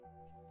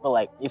But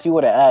like, if you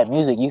were to add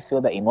music, you feel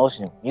that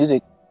emotion.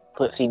 Music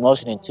puts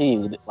emotion into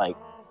you, like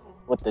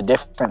with the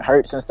different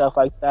hertz and stuff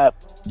like that.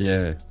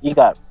 Yeah. You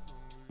got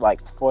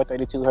like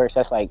 432 hertz.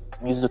 That's like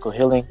musical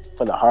healing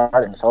for the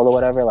heart and soul or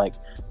whatever. Like,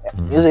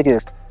 music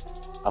is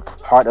a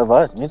part of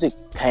us. Music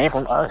came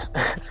from us.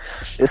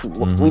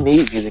 We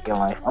need music in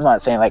life. I'm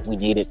not saying like we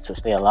need it to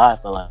stay alive,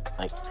 but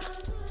like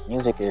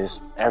music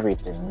is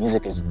everything.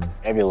 Music is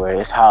everywhere.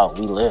 It's how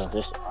we live.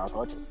 It's our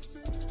culture.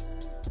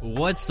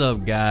 What's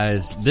up,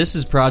 guys? This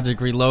is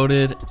Project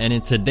Reloaded, and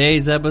in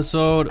today's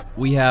episode,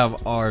 we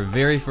have our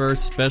very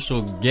first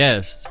special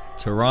guest,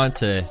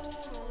 Teronté,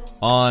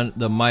 on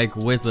the mic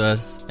with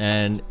us,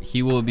 and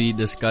he will be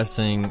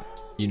discussing,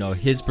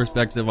 his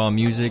perspective on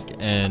music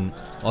and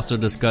also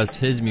discuss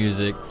his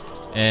music.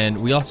 And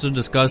we also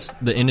discuss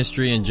the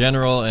industry in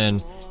general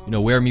and,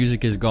 where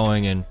music is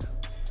going and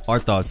our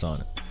thoughts on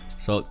it.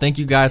 So thank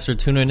you guys for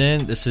tuning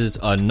in. This is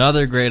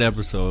another great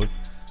episode.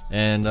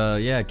 And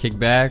kick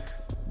back,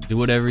 do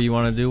whatever you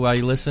want to do while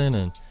you listen,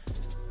 and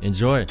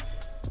enjoy.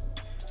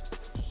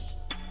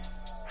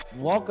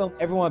 Welcome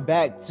everyone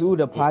back to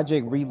the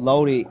Project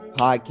Reloaded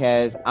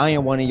podcast. I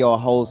am one of your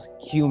hosts,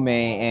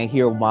 Q-Man, and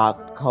here with my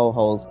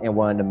co-host and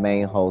one of the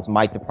main hosts,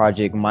 Mike the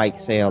Project. Mike,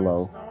 say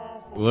hello.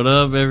 What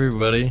up,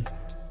 everybody?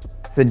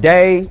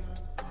 Today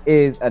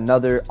is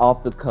another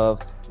Off the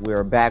Cuff.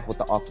 We're back with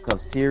the Off the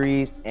Cuff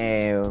series,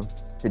 and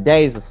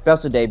today is a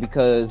special day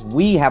because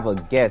we have a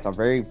guest, our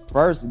very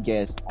first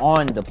guest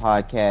on the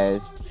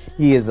podcast.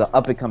 He is an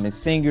up-and-coming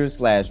singer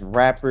 /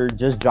 rapper,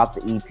 just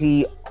dropped the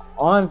EP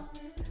on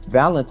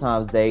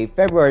Valentine's Day,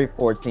 February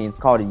 14th,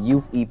 called the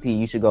Youth EP.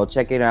 You should go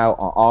check it out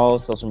on all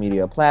social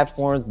media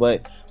platforms.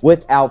 But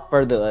without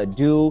further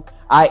ado,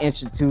 I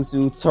introduce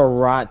you to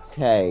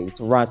Teronté.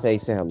 Teronté,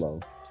 say hello.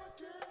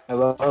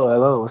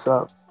 Hello, what's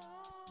up?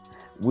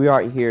 We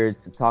are here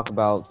to talk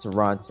about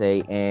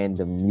Teronté and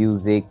the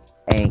music,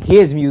 and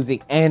his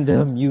music, and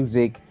the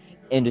music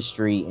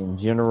industry in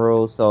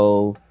general.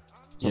 So,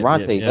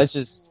 Teronté,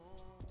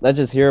 let's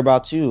just hear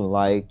about you.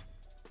 Like,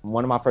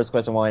 one of my first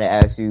questions I wanted to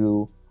ask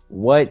you: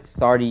 what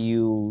started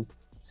you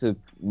to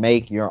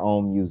make your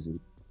own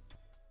music?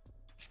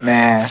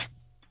 Man,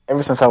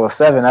 ever since I was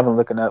 7, I've been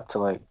looking up to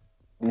like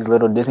these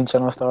little Disney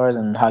Channel stars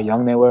and how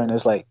young they were, and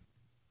it's like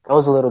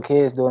those are little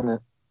kids doing the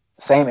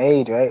same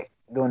age, right?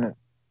 Doing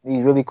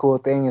these really cool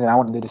things, and I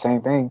want to do the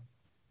same thing.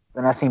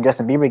 Then I seen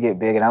Justin Bieber get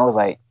big, and I was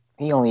like,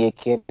 he only a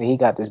kid, he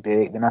got this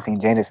big. Then I seen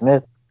Jaden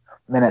Smith.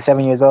 And then at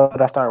 7 years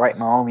old, I started writing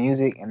my own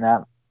music, and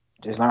I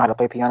just learned how to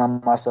play piano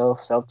myself,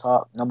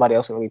 self-taught. Nobody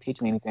else would really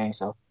teach me anything,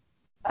 so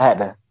I had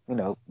to,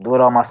 do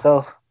it all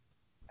myself.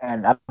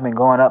 And I've been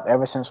going up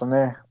ever since from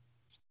there.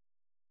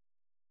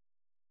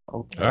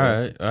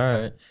 Okay. All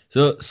right.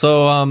 So,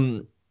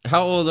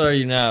 how old are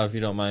you now, if you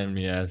don't mind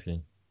me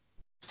asking?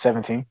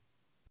 17.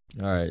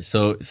 All right.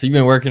 So you've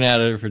been working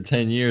at it for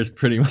 10 years,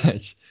 pretty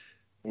much.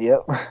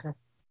 Yep.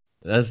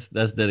 That's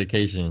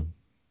dedication.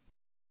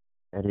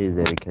 That is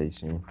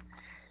dedication.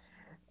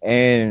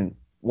 And,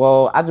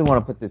 well, I just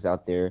want to put this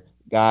out there.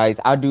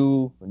 Guys, I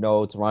do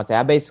know Teronté.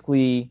 I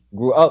basically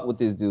grew up with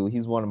this dude.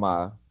 He's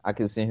I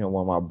consider him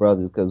one of my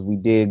brothers because we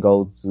did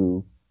go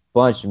to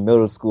Bunch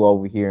Middle School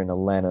over here in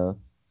Atlanta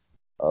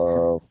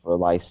for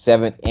like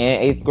 7th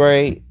and 8th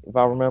grade, if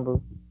I remember.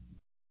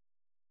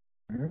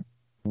 Mm-hmm.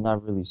 I'm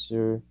not really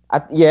sure.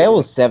 It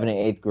was 7th and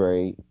 8th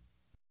grade.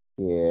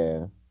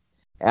 Yeah.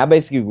 And I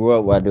basically grew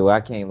up what I do.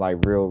 I became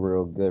like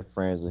real good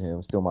friends with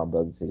him. Still my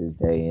brother to this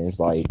day. And it's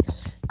like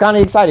kind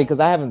of excited because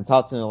I haven't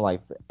talked to him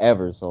like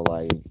forever. So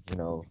like,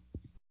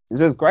 it's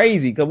just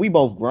crazy because we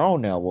both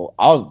grown now. Well,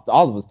 all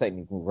of us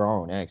technically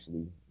grown,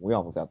 actually. We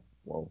almost out.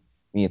 Well,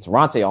 me and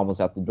Teronté almost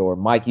out the door.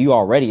 Mike, you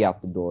already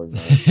out the door,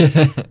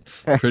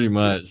 man. Pretty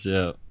much,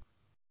 yeah.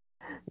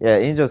 Yeah,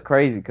 it's just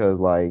crazy because,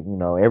 like,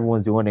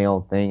 everyone's doing their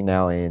own thing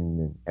now,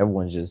 and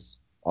everyone's just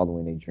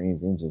following their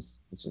dreams. And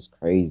it's just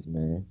crazy,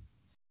 man.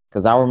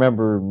 Because I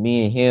remember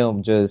me and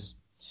him just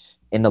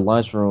in the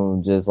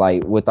lunchroom, just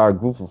like with our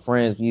group of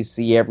friends we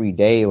see every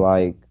day,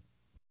 like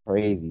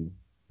crazy.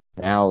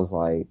 Now it's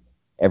like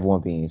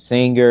everyone being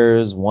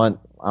singers.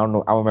 I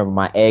remember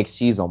my ex,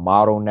 she's a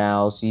model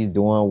now. She's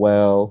doing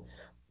well.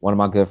 One of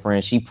my good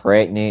friends, she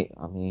pregnant.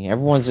 I mean,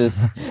 everyone's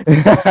just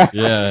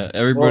yeah,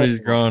 everybody's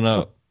growing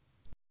up.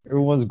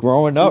 Everyone's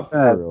growing up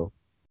for real.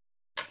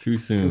 Too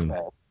soon.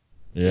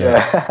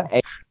 Yeah.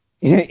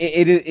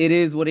 It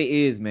is what it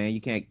is, man.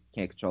 You can't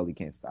control it, you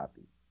can't stop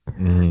it.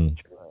 Mm-hmm.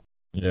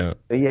 Yeah.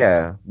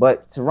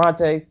 But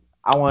Teronté,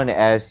 I wanted to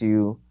ask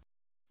you,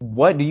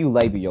 what do you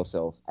label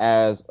yourself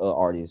as an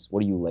artist?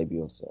 What do you label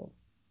yourself?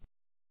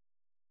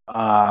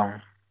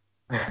 An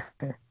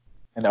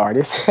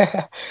artist.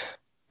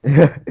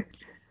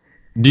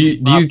 Do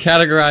you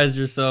categorize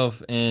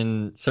yourself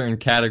in certain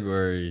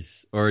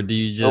categories, or do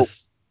you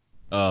just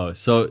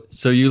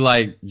so you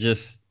like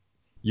just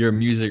you're a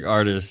music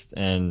artist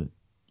and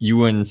you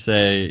wouldn't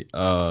say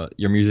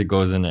your music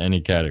goes into any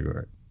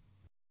category?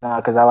 No,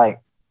 because I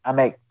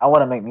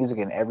want to make music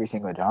in every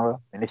single genre.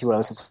 And if you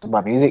want to listen to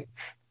my music,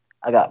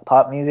 I got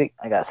pop music,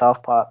 I got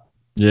soft pop,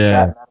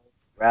 trap,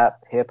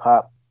 rap, hip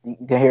hop,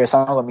 you can hear a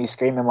song with me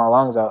screaming my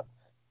lungs out,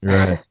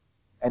 Right.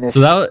 and So it's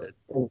that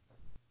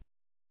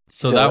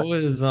so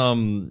was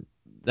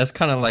that's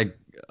kind of like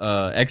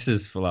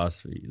X's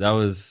philosophy. That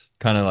was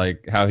kind of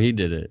like how he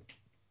did it.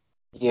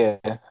 yeah.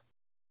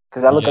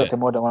 Because I look up Yeah. to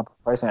more than one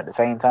person at the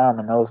same time,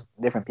 and those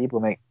different people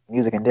make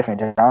music in different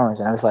genres.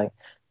 And I was like,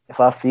 if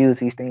I fuse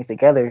these things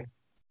together,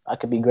 I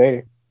could be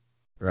greater.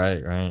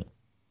 Right, right.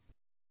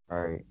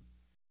 Right.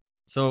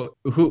 So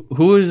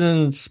who is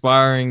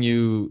inspiring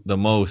you the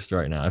most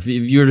right now? If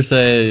you were to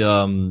say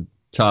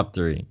top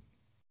three.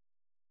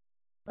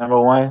 Number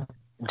one,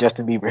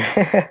 Justin Bieber.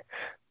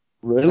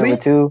 Number Really?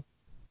 two,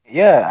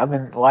 yeah, I've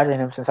been watching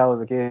him since I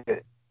was a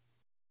kid.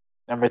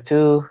 Number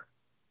two,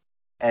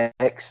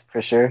 X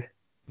for sure,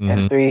 and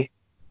Mm-hmm. three,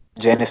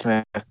 Janet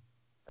Smith.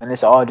 And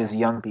it's all just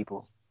young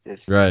people,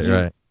 just Right, you.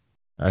 right.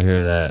 I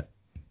hear that.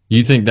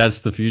 You think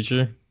that's the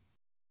future?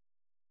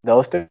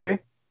 Those three.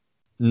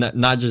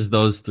 Not just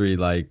those three,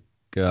 like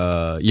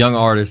young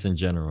artists in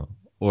general,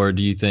 or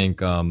do you think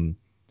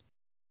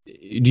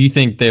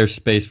there's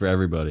space for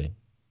everybody?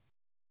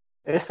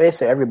 There's space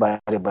for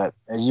everybody, but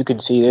as you can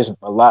see, there's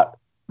a lot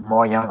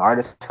more young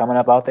artists coming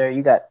up out there.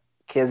 You got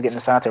kids getting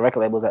signed to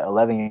record labels at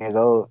 11 years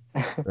old.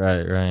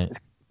 Right, right.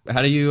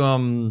 How do you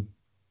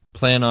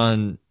plan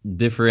on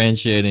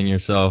differentiating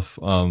yourself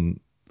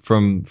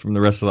from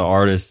the rest of the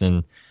artists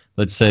in,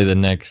 let's say, the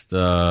next 2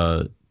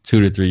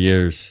 to 3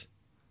 years?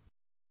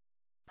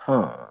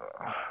 Huh.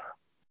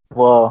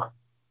 Well,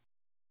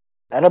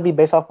 that'll be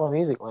based off of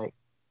music. Like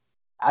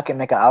I can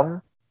make an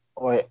album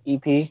or an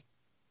EP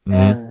Mm-hmm.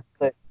 and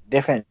put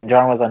different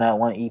genres on that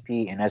one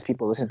EP, and as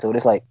people listen to it,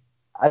 it's like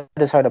I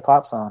just heard a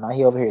pop song. I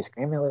hear over here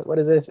screaming, like, "What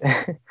is this?"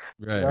 you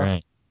Right, know,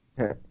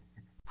 right,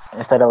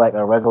 instead of like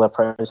a regular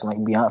person like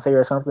Beyonce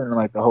or something, and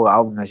like the whole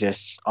album is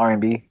just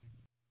R&B.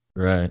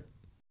 right.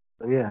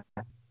 So yeah,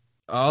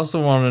 I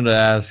also wanted to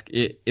ask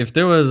if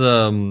there was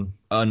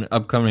an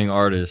upcoming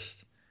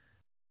artist,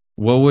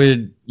 what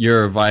would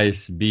your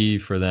advice be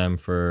for them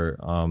for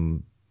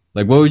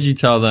like what would you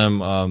tell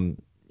them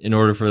in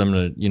order for them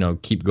to,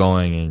 keep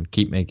going and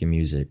keep making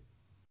music?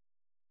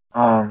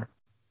 um,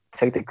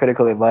 take the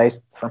critical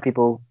advice. Some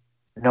people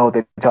know what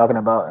they're talking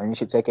about, and you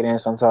should take it in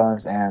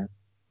sometimes. And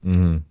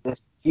Mm-hmm.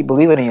 just keep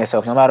believing in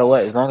yourself, no matter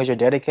what. As long as you're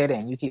dedicated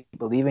and you keep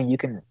believing, you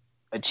can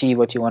achieve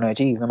what you want to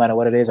achieve, no matter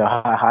what it is or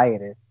how high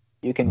it is.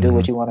 You can do Mm-hmm.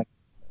 what you want to.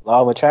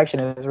 Law of attraction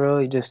is real.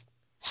 You just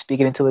speak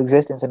it into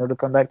existence, and it'll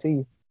come back to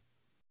you.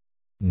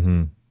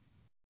 Mm-hmm.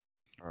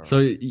 So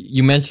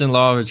you mentioned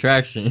law of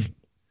attraction.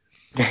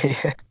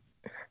 yeah.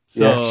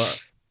 So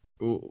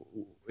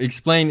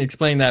explain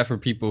that for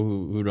people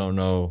who don't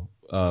know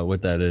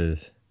what that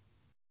is.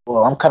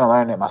 Well, I'm kind of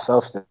learning it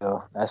myself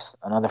still. That's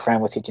another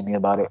friend was teaching me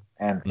about it,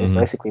 and it's Mm-hmm.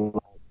 basically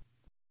like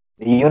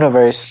the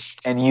universe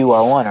and you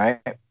are one, right?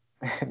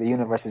 The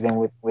universe is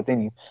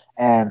within you,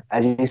 and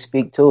as you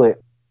speak to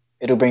it,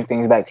 it'll bring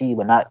things back to you,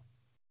 but not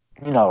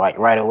like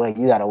right away.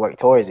 You got to work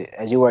towards it.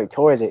 As you work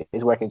towards it,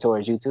 it's working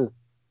towards you too,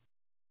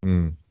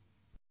 Mm.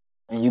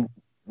 and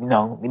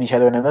meet each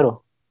other in the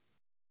middle.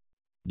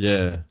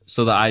 Yeah.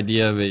 So the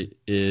idea of it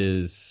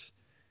is,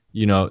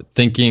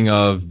 thinking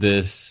of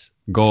this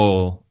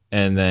goal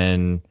and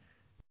then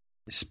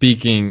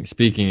speaking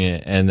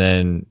it and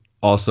then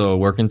also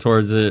working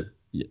towards it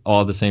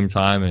all at the same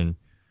time,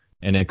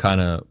 and it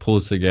kind of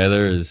pulls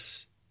together.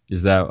 Is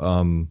that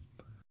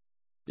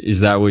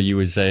what you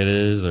would say it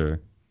is,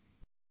 or?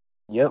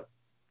 Yep.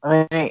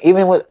 I mean,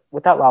 even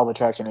without law of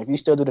attraction, if you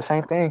still do the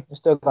same thing, it's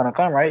still gonna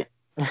come, right?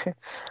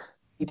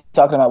 You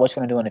talking about what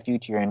you're gonna do in the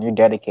future, and you're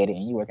dedicated,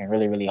 and you're working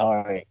really, really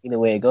hard. Either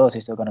way it goes,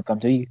 it's still gonna come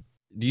to you.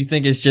 Do you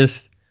think it's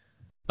just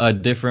a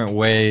different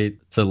way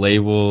to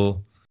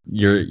label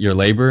your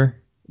labor?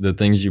 The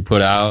things you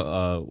put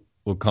out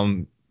will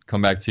come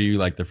back to you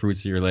like the fruits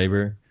of your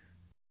labor.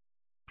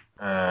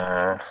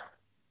 Uh,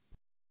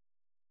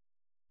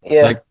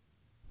 yeah. Like,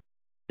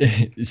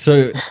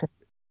 so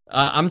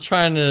I'm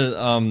trying to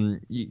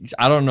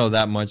I don't know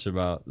that much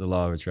about the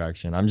law of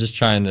attraction. I'm just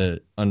trying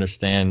to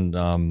understand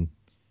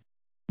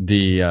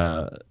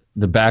the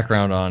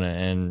background on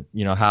it, and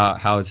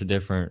how it's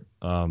different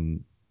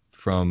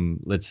from,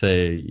 let's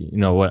say,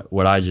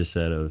 what I just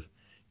said of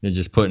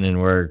just putting in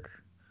work.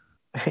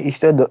 You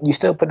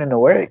still put in the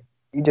work.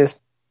 You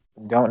just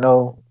don't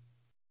know.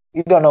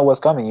 You don't know what's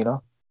coming,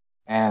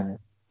 And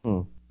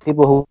Hmm.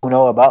 people who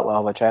know about law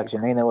of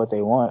attraction, they know what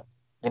they want.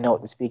 They know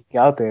what to speak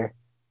out there.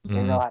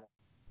 They know Mm,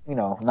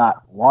 how to,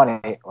 not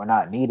want it or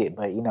not need it.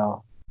 But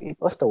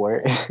what's the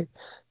word?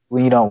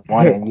 When you don't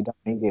want it and you don't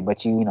need it,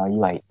 but you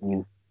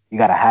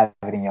gotta have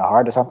it in your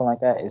heart or something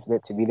like that. It's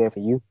meant to be there for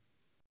you.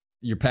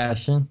 your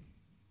passion.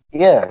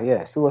 Yeah,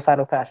 yeah.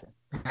 Suicidal passion.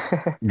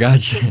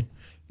 Gotcha.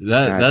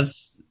 Gotcha.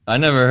 That's I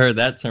never heard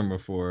that term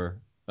before.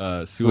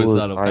 Suicidal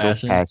Suicidal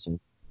passion. passion.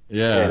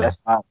 Yeah, Yeah,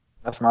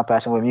 that's my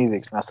passion with music.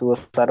 It's my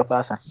suicidal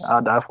passion.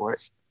 I'll die for it.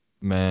 It's,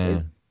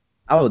 man,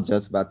 I was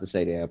just about to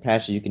say that. A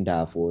passion you can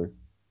die for.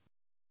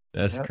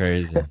 that's Yep.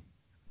 crazy.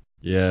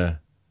 Yeah,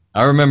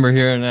 I remember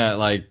hearing that.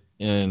 Like,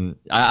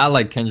 I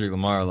like Kendrick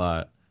Lamar a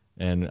lot,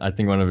 and I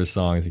think one of his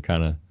songs he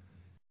kind of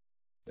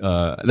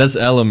That's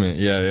Element.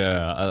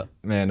 Yeah.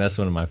 Man, that's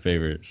one of my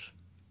favorites.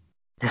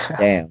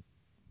 Damn.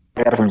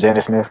 I got it from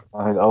Jaden Smith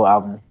on his old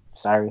album.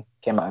 Sorry,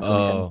 came out in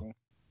Oh, 2017.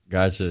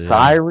 gotcha. Yeah.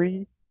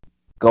 Syrie,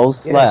 Go Yeah,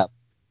 Slap.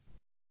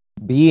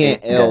 B yeah.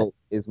 and L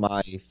is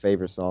my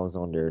favorite songs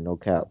on there, no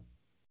cap.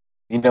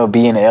 You know,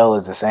 B and L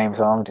is the same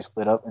song, just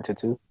split up into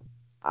two.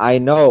 I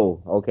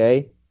know,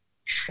 okay?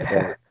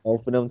 But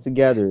both of them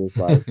together is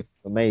like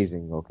it's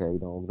amazing, okay?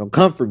 Don't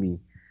come for me.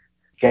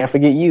 Can't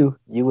forget you.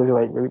 You was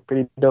like really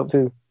pretty dope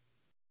too.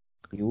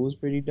 It was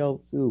pretty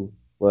dope too.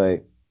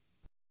 But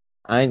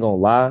I ain't gonna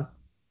lie,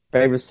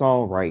 favorite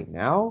song right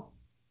now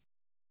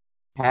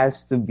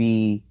has to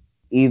be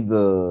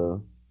either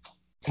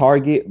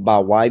Target by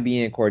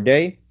YB and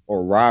Cordae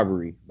or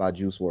Robbery by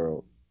Juice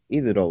World.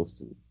 Either of those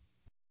two.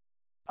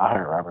 I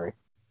heard robbery.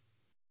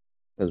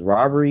 Because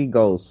Robbery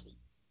goes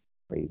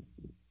crazy.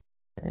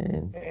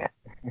 And Yeah,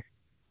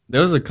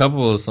 There was a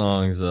couple of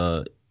songs.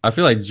 I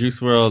feel like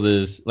Juice World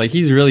is like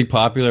he's really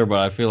popular, but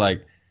I feel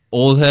like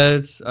old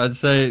heads, I'd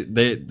say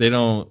they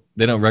don't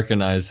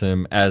recognize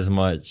him as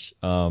much,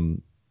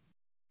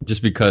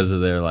 just because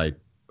of their like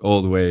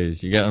old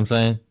ways. You get what I'm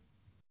saying?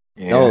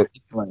 yeah. no,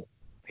 Like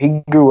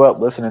he grew up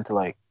listening to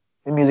like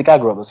the music I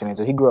grew up listening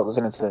to. He grew up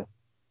listening to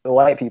the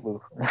white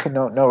people.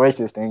 No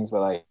racist things,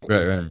 but like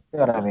Right. you know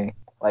what I mean.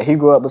 Like he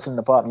grew up listening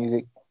to pop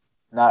music,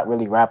 not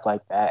really rap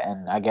like that.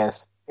 And I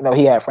guess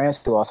he had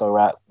friends who also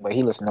rap, but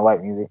he listened to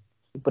white music.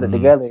 He put it Mhm.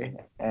 together,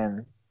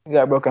 and he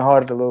got broken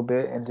hearted a little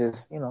bit, and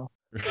just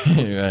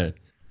Right.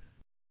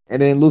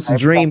 and then Lucid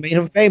Dream made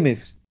him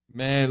famous.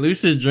 Man,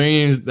 Lucid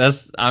Dreams.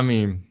 I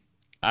mean,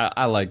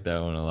 I like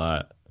that one a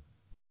lot.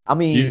 I You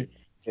mean,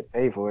 get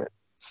paid for it.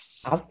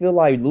 I feel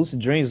like Lucid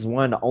Dreams is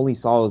one of the only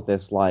songs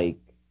that's like,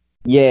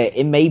 yeah,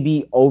 it may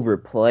be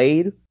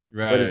overplayed, but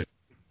right? it's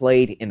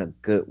played in a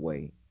good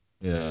way.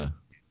 Yeah.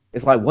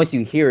 It's like once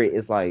you hear it,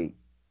 it's like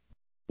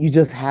you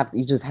just have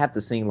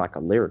to sing like a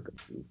lyric or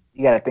two.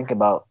 You got to think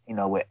about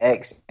with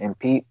X and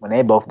Pete when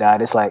they both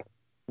died. It's like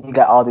you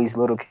got all these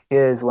little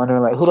kids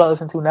wondering like who do I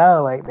listen to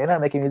now? Like they're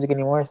not making music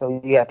anymore,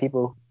 so you got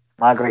people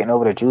migrating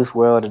over to Juice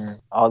World and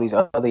all these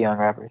other young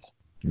rappers.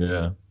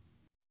 Yeah.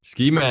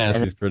 Ski Mask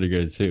And is pretty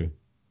good too.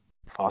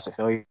 Faucet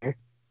failure.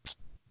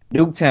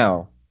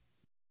 Nuketown,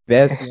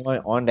 best one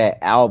on that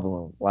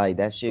album. Like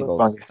that shit Little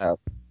goes fungus. up.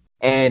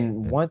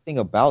 And one thing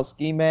about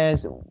Ski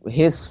Mask,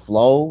 his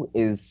flow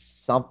is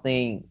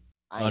something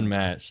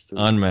Unmatched.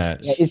 yeah, it's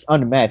Unmatched.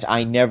 unmatched.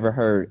 I never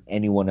heard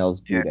anyone else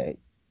do Yeah. that.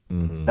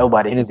 Hmm.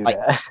 Nobody And can it's do like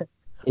that.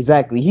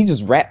 exactly, he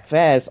just rap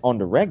fast on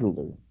the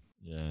regular.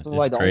 Yeah, So it's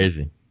like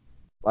crazy.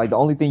 the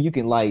only thing you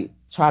can like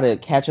try to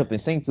catch up and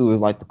sing to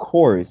is like the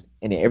chorus,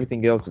 and then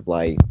everything else is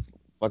like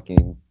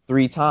fucking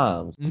 3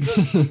 times.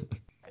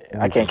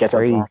 And I it's can't catch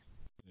up to crazy. him.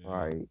 All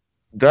right.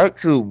 Back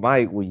to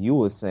Mike, what you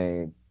were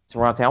saying,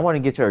 Teronté, I want to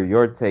get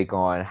your take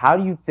on how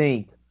you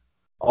think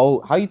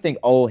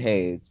old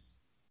heads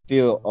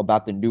feel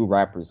about the new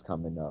rappers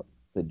coming up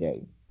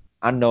today.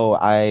 I know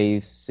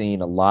I've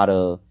seen a lot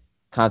of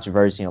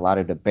controversy and a lot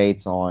of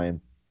debates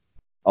on,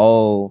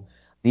 oh,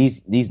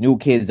 these new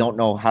kids don't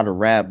know how to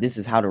rap. This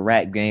is how the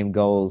rap game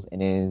goes,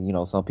 and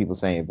then some people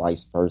saying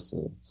vice versa.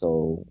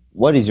 So,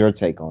 what is your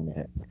take on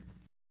that?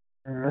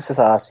 This is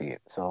how I see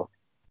it. So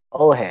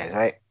old heads,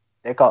 right?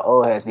 They're called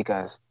old heads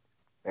because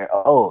they're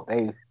old.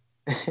 They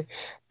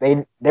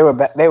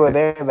were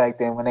there back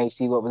then when they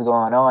see what was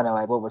going on and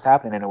like what was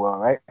happening in the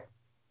world, right?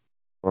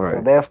 So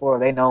Right. therefore,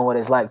 they know what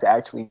it's like to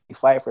actually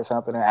fight for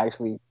something and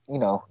actually,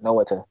 know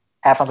what to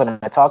have something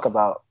to talk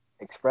about,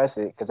 express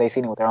it because they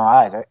seen it with their own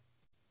eyes, right?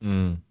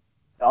 Mm.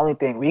 The only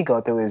thing we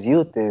go through as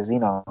youth is,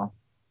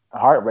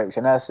 heartbreaks,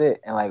 and that's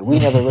it. And like we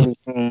never really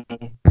seen,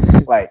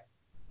 like,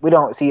 we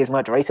don't see as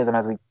much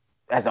racism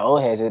as the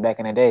old heads did back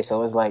in the day.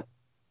 So it's like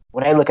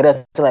when they look at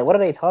us, it's like, what are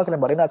they talking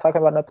about? They're not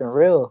talking about nothing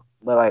real.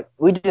 But like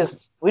we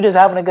just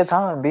having a good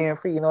time, being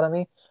free. You know what I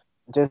mean?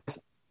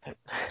 Just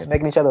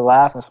making each other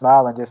laugh and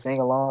smile and just sing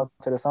along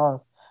to the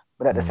songs.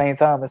 But at the Mm. same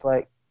time, it's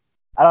like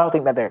I don't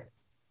think that they're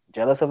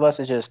jealous of us.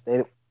 It's just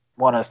they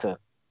want us to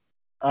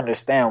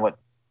understand what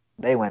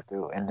they went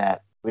through and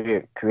that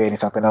we're creating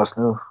something else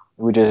new.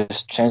 We're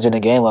just changing the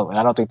game up, and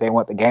I don't think they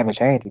want the game to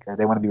change because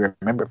they want to be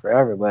remembered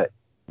forever. But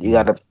you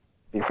got to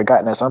be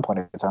forgotten at some point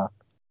in time.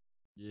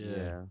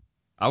 Yeah.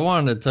 I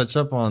wanted to touch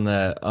up on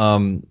that.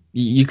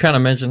 You kind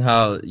of mentioned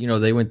how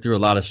they went through a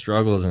lot of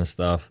struggles and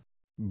stuff,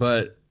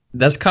 but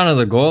that's kind of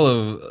the goal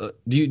of.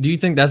 Do you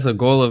think that's the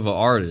goal of an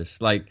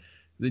artist? Like,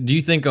 do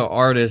you think an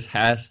artist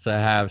has to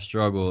have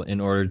struggle in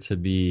order to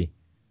be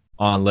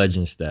on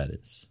legend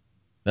status?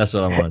 That's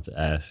what I wanted to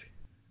ask.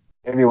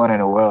 Everyone in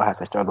the world has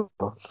to struggle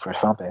for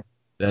something.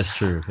 That's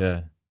true.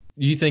 Yeah.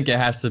 Do you think it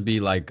has to be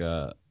like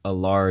a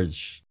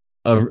large,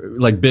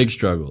 like big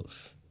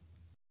struggles,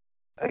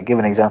 Give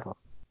an example.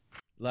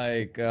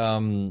 like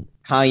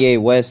Kanye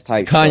West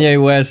type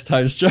Kanye West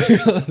type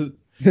struggles?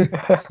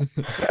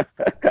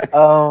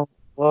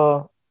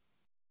 Well,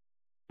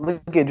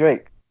 look at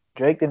Drake.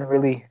 Drake didn't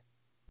really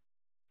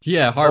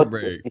Yeah, go through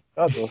heartbreak. any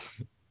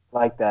struggles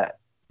like that.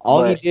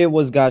 All he But did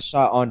was got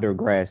shot under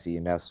Grassy,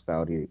 and that's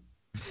about it.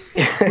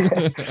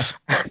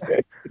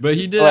 But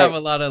he did have Like,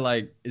 a lot of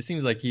like. It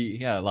seems like he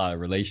had a lot of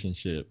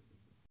relationship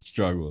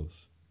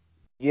struggles.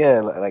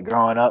 yeah, like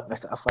growing up and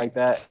stuff like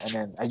that. And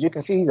then as you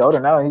can see, he's older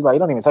now, and he's like, he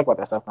don't even talk about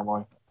that stuff no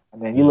more.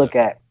 And then you Yeah. look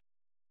at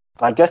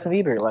like Justin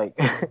Bieber, like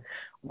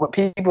what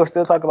people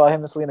still talk about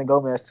him and Selena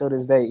Gomez till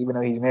this day, even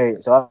though he's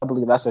married. So I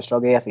believe that's a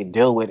struggle he has to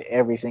deal with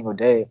every single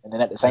day. And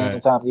then at the same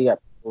Right. time, you got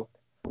people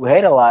who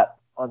hate a lot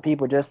on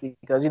people just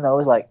because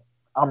it's like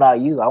I'm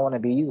not you, I want to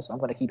be you, so I'm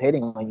going to keep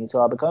hating on you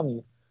until I become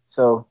you.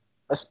 So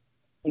that's,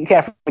 you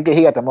can't forget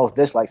he got the most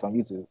dislikes on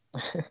YouTube.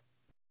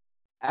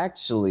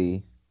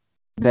 Actually,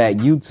 that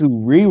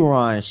YouTube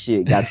rerun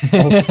shit got the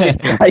most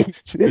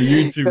dislikes. The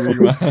YouTube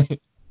rewind.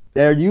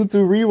 Their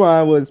YouTube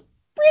rewind was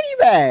pretty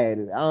bad.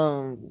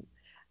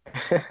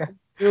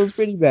 It was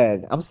pretty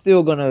bad. I'm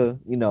still gonna,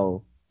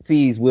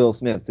 tease Will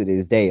Smith to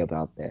this day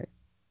about that.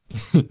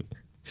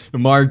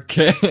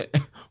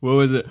 What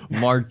was it?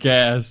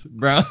 Marquez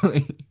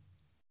Brownlee.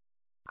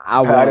 I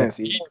I want didn't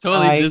see He it.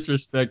 totally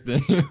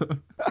disrespected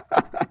him.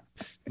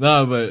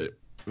 No, but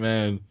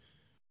man,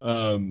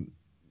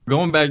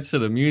 going back to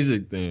the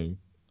music thing,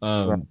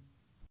 Right.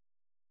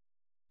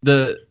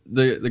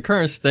 the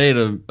current state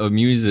of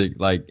music,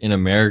 like in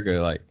America,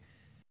 like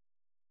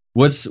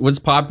what's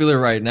popular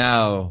right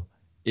now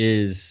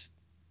is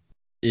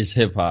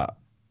hip hop,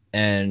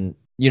 and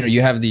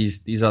you have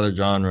these other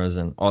genres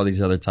and all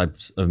these other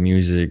types of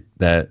music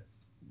that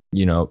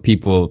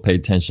people pay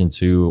attention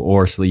to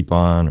or sleep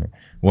on, or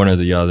one or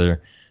the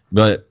other.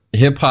 But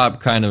hip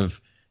hop kind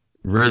of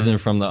risen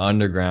from the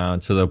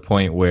underground to the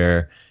point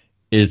where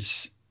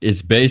it's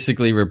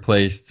basically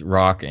replaced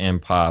rock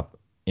and pop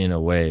in a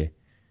way.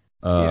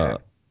 Yeah.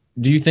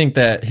 Do you think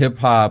that hip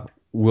hop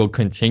will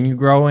continue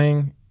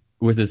growing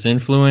with its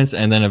influence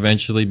and then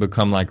eventually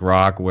become like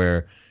rock,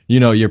 where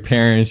your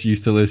parents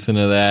used to listen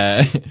to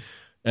that,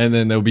 and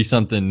then there'll be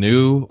something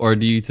new? Or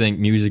do you think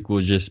music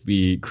will just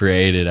be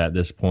created at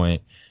this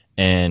point,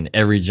 and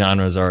every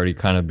genre has already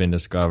kind of been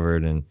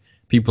discovered, and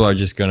people are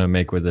just gonna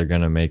make what they're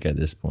gonna make at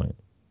this point?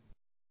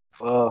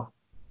 Well,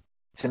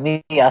 to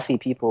me, I see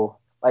people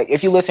like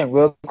if you listen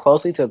real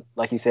closely to,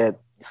 like you said,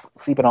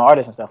 sleeping on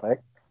artists and stuff, right?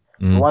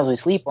 The Mm-hmm. ones we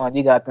sleep on,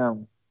 you got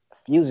them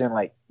fusing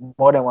like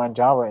more than one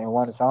genre in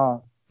one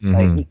song.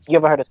 Like, Mm-hmm. you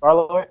ever heard of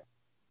Star-Lord?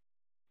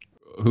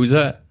 Who's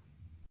that?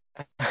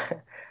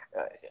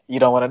 You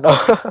don't want to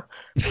know.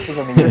 He's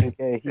from the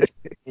UK.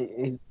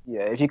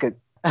 Yeah. If you could,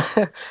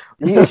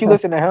 if you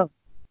listen to him,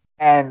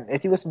 and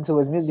if you listen to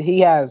his music, he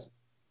has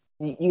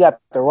you got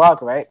the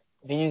rock, right?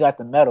 Then you got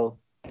the metal,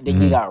 and then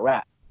you Mm-hmm. got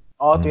rap,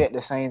 all Mm-hmm. three at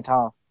the same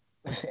time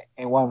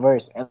in one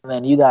verse. And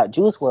then you got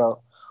Juice World,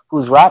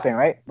 who's rapping,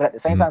 right? But at the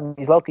same time,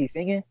 he's low key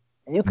singing,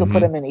 and you could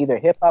put Mm-hmm. him in either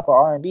hip hop or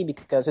R&B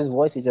because his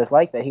voice is just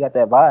like that. He got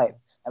that vibe.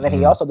 And then he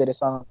Mm-hmm. also did a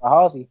song with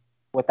Halsey,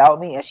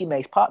 Without Me, and she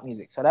makes pop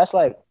music. So that's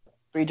like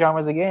three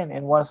genres again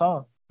in one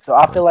song. So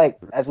I feel like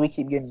as we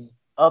keep getting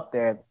up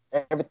there,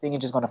 everything is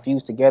just gonna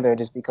fuse together and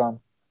just become,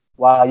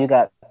 wow, you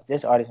got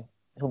this artist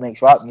who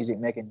makes rock music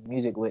making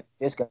music with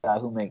this guy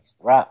who makes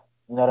rap.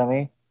 You know what I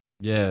mean?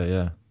 Yeah,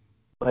 yeah.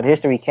 But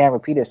history can't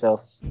repeat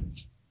itself.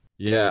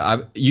 Yeah,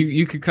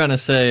 you could kind of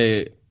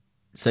say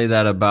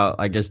that about,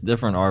 I guess,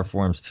 different art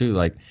forms too.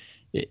 Like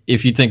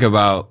if you think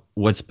about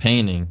what's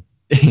painting,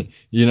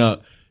 you know,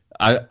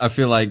 I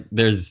feel like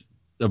there's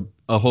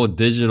a whole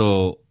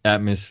digital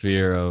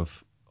atmosphere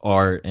of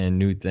art and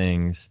new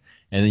things,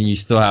 and then you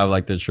still have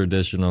like the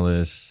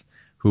traditionalists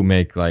who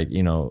make like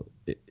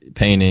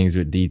paintings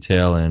with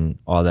detail and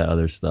all that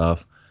other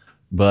stuff.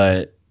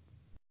 But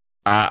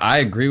I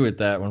agree with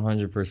that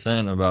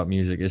 100% about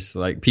music. It's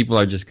like people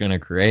are just gonna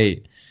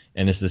create,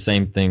 and it's the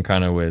same thing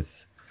kind of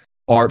with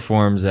art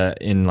forms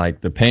that in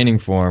like the painting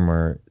form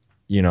or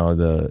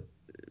the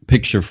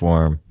picture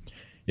form,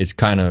 it's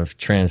kind of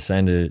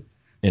transcended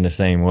in the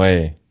same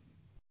way.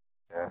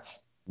 Yeah.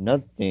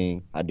 Another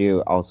thing I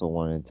do also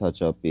want to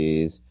touch up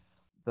is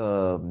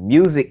the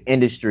music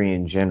industry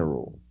in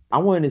general. I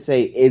wanted to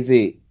say, is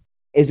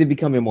it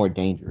becoming more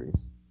dangerous?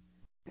 Is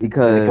it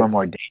Because becoming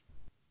more dangerous?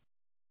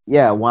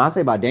 yeah, when I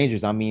say about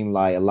dangerous, I mean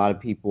like a lot of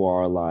people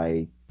are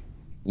like,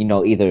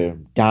 either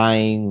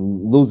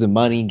dying, losing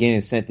money,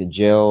 getting sent to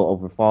jail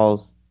over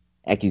false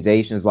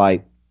accusations.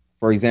 Like,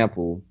 for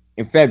example,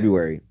 in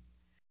February,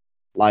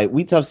 like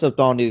we touched up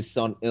on this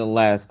in the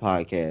last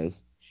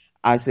podcast.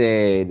 I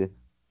said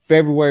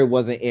February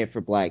wasn't it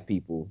for black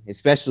people,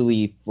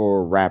 especially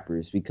for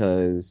rappers,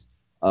 because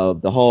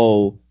of the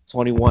whole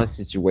 21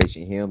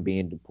 situation, him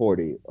being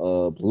deported,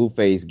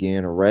 Blueface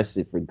getting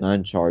arrested for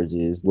gun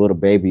charges, Little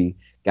Baby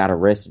got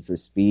arrested for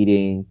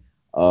speeding,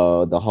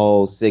 the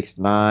whole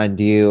 6ix9ine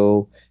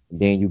deal, and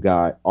then you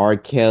got R.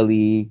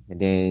 Kelly, and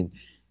then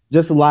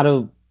just a lot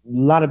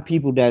of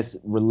people that's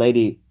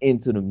related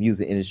into the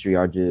music industry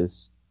are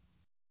just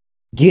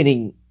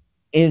getting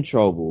in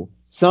trouble.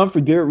 Some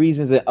for good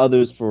reasons and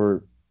others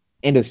for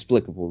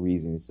inexplicable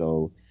reasons.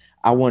 So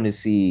I want to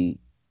see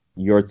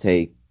your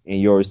take and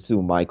yours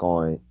too, Mike,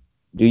 on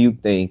do you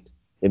think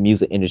the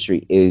music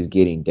industry is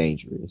getting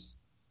dangerous?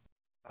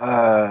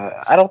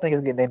 I don't think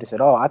it's getting dangerous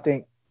at all. I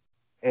think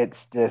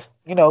It's just,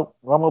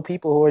 normal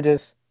people who are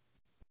just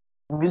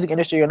music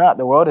industry or not.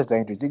 The world is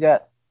dangerous. You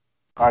got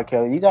R.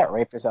 Kelly. You got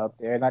rapists out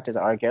there. Not just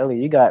R.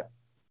 Kelly. You got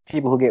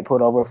people who get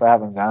pulled over for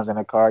having guns in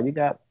a car. You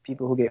got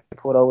people who get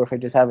pulled over for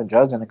just having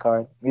drugs in the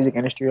car. Music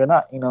industry or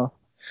not.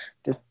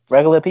 Just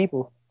regular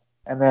people.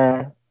 And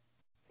then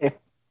if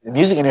the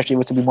music industry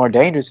was to be more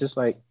dangerous, it's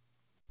like,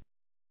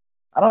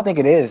 I don't think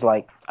it is.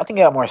 Like, I think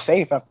it got more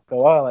safe after a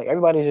while. Like,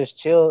 everybody's just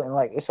chill, and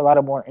like, it's a lot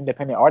of more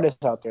independent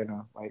artists out there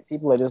now. Like,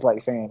 people are just like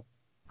saying,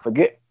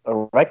 "Forget a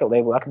record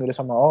label. I can do this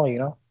on my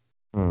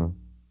own."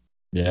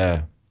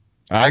 Yeah,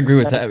 I agree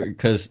with that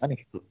because,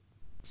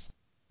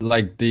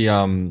 like,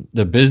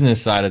 the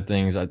business side of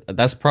things,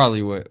 that's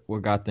probably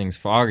what got things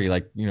foggy.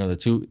 Like,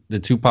 the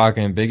Tupac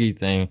and Biggie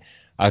thing.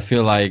 I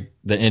feel like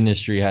the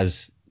industry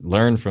has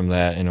learned from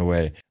that in a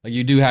way. Like,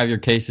 you do have your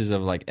cases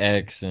of like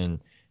X and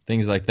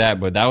things like that,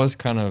 but that was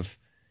kind of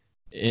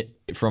it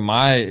from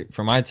my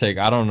take.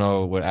 I don't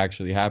know what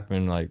actually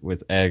happened like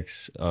with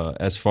X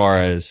as far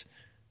as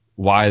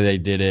why they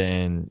did it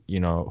and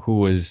who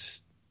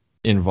was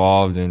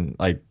involved, and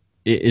like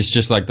it's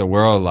just like the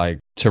world, like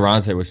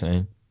Teronté was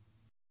saying,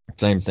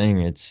 same thing.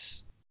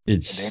 It's a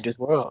dangerous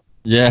world.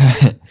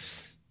 Yeah.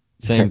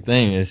 Same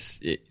thing.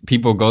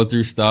 People go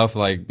through stuff.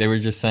 Like they were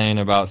just saying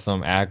about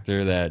some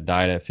actor that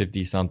died at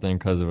 50 something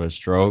because of a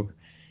stroke.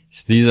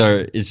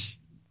 It's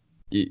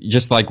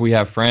just like we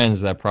have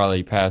friends that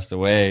probably passed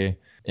away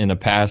in the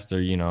past,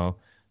 or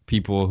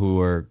people who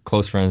are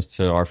close friends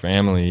to our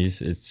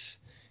families.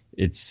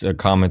 It's a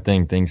common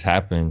thing. Things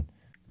happen.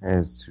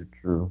 That's too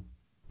true.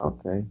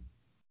 Okay.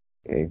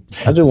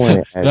 I just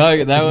want to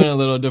ask. that went a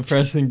little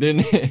depressing,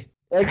 didn't it?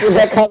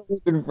 That kind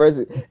of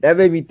depressing. That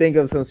made me think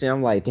of some shit.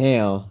 I'm like,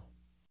 damn.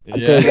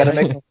 Yeah. You gotta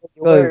make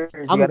words.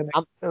 You gotta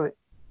make feel it.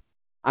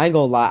 I ain't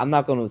gonna lie. I'm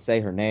not gonna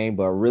say her name,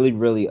 but really,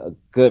 really a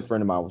good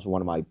friend of mine was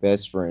one of my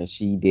best friends.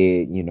 She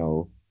did,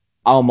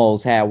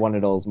 almost had one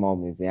of those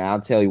moments. And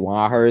I'll tell you, when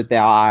I heard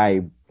that,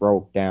 I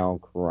broke down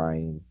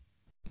crying.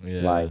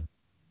 Yeah. Like,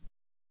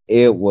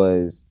 it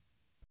was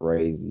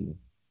crazy.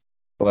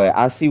 But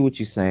I see what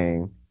you're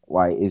saying.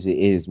 Like, it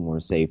is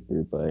more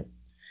safer, but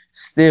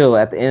still,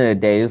 at the end of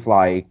the day, it's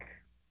like,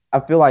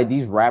 I feel like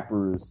these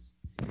rappers,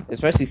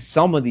 especially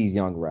some of these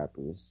young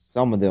rappers,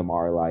 some of them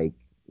are like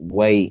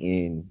way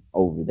in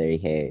over their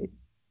head.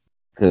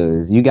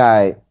 Because I'm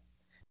going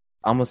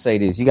to say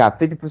this, you got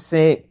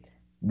 50%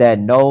 that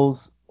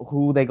knows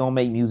who they going to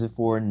make music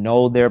for,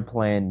 know their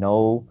plan,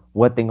 know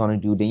what they're going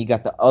to do. Then you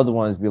got the other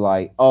ones be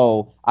like,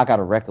 oh, I got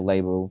a record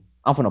label.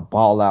 I'm going to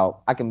ball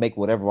out. I can make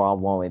whatever I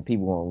want and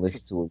people want to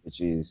listen to it,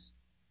 which is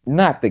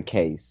not the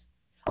case.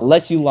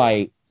 Unless you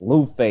like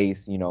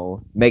Blueface,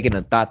 making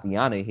a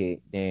Tatiana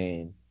hit,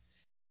 then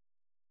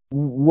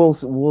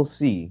we'll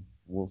see.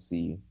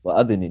 But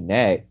other than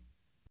that,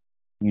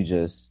 you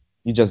just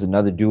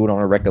another dude on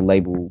a record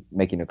label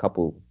making a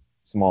couple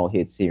small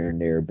hits here and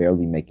there,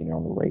 barely making it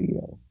on the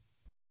radio.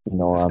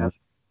 That's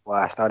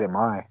why I started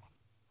my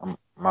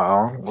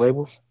own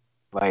label.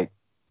 Like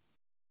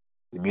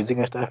the music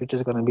and stuff, it's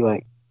just gonna be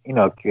like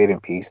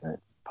creating peace and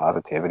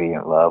positivity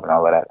and love and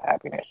all of that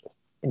happiness. Just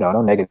no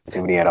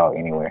negativity at all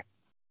anywhere.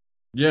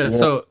 Yeah.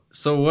 So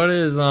what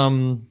is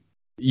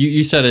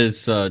you said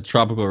it's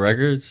Tropical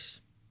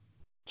Records?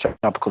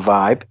 Tropical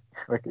Vibe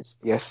Records,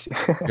 yes.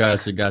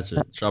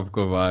 Gotcha.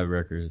 Tropical Vibe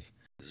Records.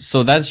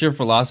 So that's your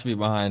philosophy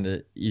behind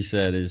it. You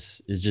said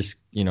is just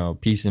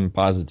peace and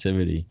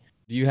positivity.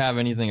 Do you have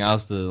anything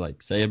else to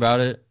like say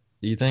about it?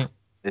 Do you think?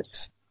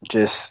 It's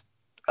just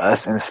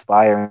us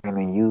inspiring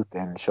the youth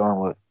and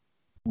showing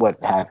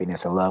what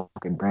happiness and love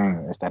can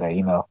bring instead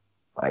of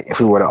like if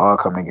we were to all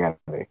come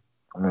together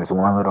on this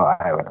one little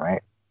island,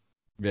 right?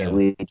 Yeah. And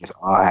we just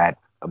all had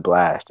a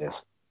blast,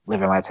 just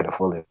living life to the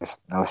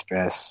fullest, no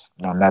stress,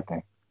 no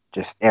nothing,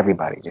 just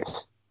everybody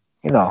just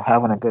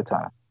having a good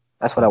time.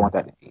 That's what I want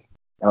that to be.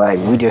 And like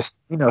we just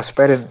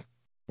spreading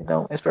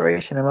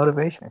inspiration and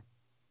motivation.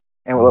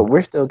 And look,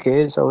 we're still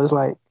kids, so it's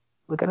like,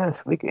 look at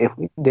us. If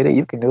we did it,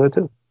 you can do it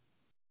too.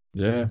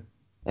 Yeah,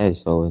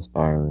 that's so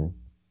inspiring.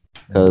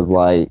 Cause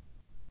like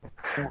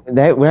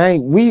that,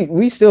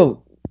 we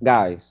still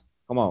guys.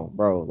 Come on,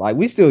 bro. Like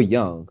we still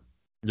young.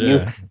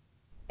 Yeah.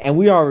 And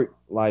we are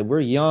like we're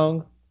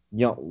young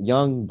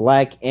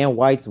black and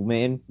white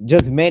men,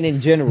 just men in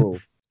general.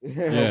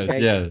 Yes,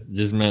 okay? Yeah,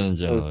 just men in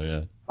general.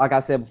 Yeah. Like I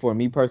said before,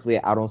 me personally,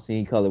 I don't see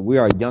any color. We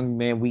are young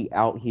men. We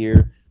out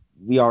here.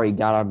 We already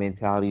got our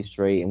mentality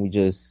straight, and we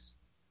just,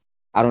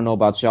 I don't know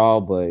about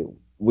y'all, but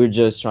we're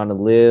just trying to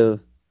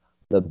live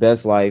the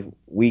best life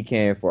we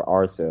can for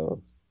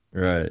ourselves.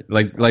 Right.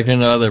 Like in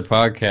the other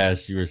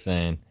podcast, you were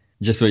saying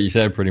just what you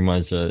said pretty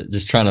much,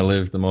 just trying to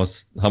live the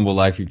most humble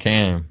life you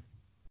can.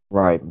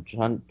 Right. I'm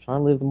trying to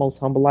live the most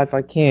humble life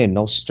I can.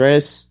 No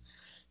stress,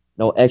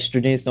 no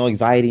extraness, no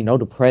anxiety, no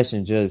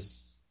depression,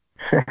 just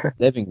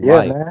living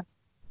life. Man.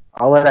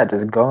 All of that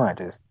just gone,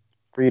 just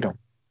freedom.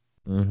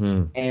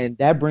 Mm-hmm. And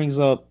that brings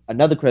up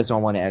another question I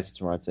want to ask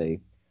you,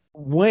 Teronté.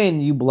 When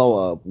you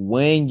blow up,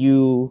 when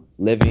you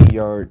live in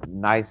your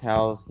nice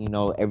house,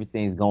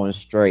 everything's going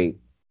straight,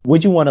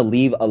 Would you want to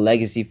leave a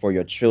legacy for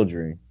your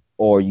children,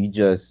 or you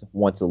just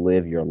want to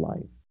live your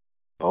life?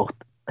 Both.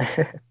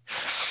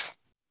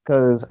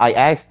 Because I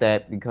asked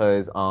that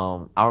because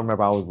I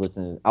remember I was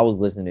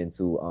listening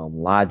to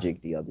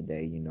Logic the other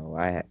day,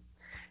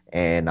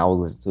 and I was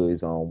listening to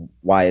his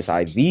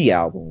YSIV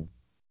album,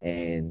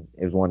 and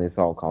it was one of his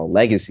song called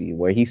Legacy,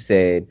 where he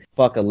said,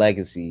 "Fuck a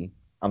legacy.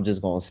 I'm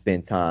just gonna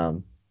spend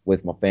time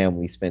with my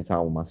family, spend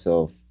time with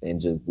myself, and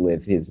just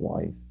live his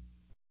life."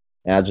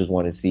 And I just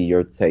want to see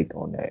your take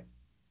on that.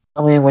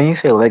 I mean, when you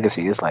say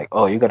legacy, it's like,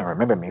 oh, you're gonna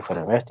remember me for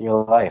the rest of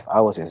your life.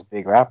 I was this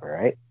big rapper,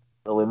 right?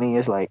 So with me,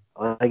 it's like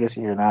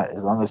legacy or not,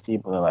 as long as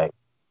people are like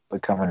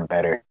becoming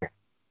better in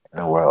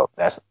the world,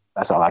 that's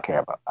all I care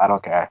about. I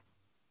don't care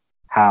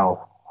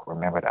how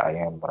remembered I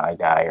am when I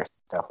die or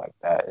stuff like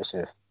that. It's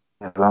just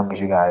as long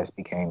as you guys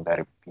became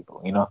better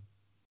people, you know?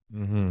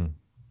 Mm-hmm.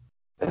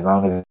 As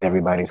long as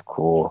everybody's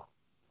cool,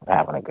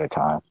 having a good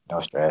time,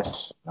 no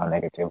stress, no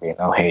negativity,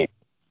 no hate.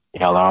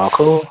 Y'all are all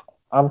cool.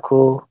 I'm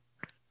cool.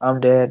 I'm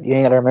dead. You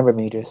ain't gotta remember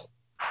me, just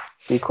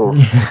be cool.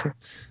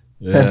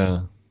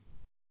 Yeah.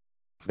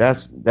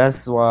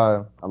 That's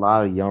why a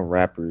lot of young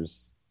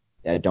rappers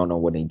that don't know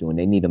what they're doing,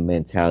 they need a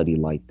mentality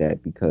like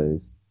that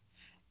because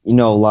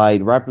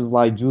like rappers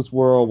like Juice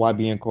World,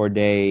 YBN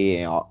Cordae,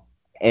 and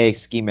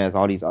X Ski Mask,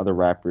 all these other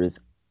rappers.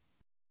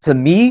 To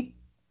me,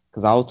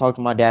 because I was talking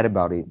to my dad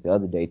about it the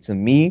other day. To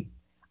me,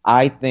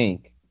 I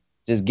think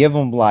just give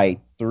them like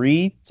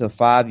 3 to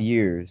 5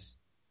 years.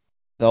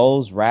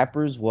 Those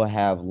rappers will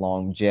have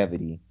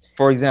longevity.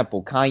 For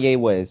example, Kanye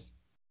West.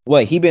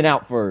 What he been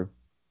out for?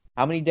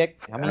 How many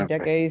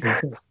decades?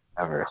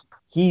 Ever.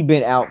 He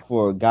been out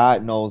for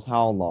God knows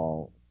how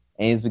long,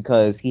 and it's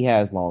because he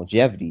has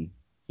longevity.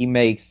 He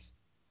makes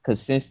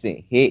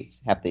consistent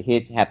hits after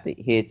hits,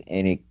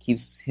 and it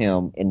keeps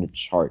him in the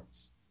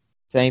charts.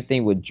 Same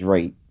thing with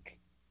Drake.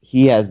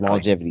 He has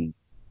longevity.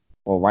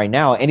 Well, right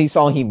now, any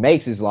song he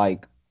makes is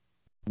like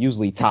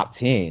usually top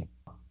 10.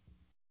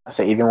 I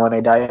say even when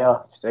they die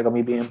off, still gonna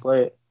be being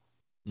played.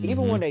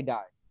 Even Mm-hmm. when they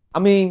die. I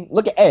mean,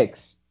 look at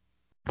X.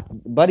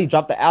 Buddy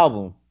dropped the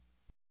album.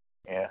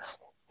 Yeah,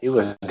 he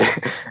was.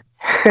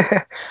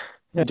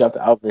 He dropped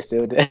the album,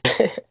 still did.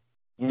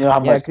 You know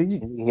how Yeah, much cause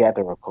you he had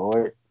to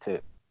record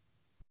to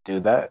do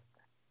that?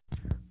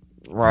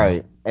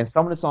 right. And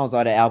some of the songs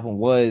on the album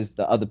was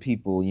the other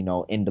people,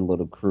 in the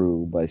little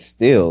crew, but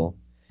still,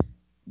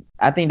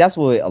 I think that's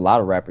what a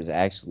lot of rappers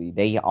actually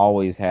they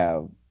always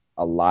have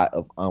a lot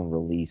of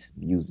unreleased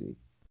music.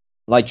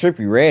 Like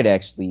Trippie Redd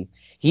actually,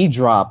 he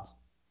dropped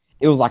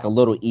it was like a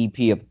little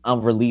EP of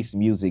unreleased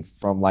music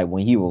from like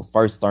when he was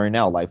first starting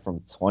out, like from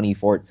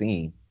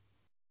 2014.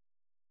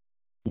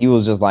 He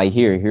was just like,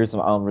 here's some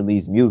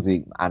unreleased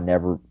music I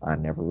never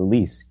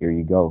released. Here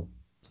you go.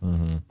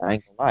 Mm-hmm. I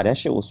ain't gonna lie, that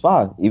shit was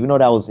fire. Even though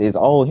that was his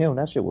old him,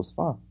 that shit was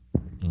fire.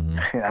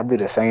 Mm-hmm. I do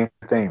the same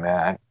thing,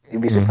 man.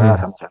 You'd be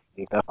surprised Mm-hmm. how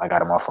much stuff I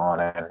got on my phone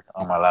and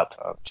on my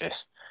laptop,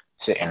 just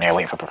sitting there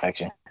waiting for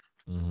perfection.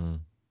 Mm-hmm.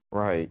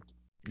 Right.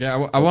 Yeah,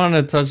 I So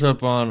wanted to touch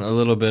up on a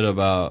little bit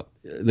about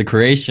the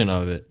creation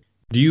of it.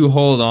 Do you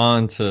hold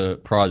on to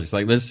projects?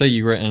 Like, let's say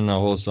you written a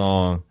whole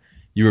song,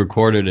 you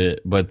recorded it,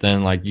 but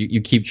then like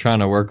you keep trying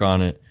to work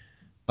on it.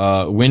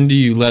 When do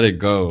you let it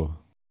go?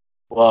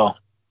 Well,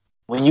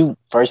 when you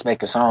first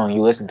make a song,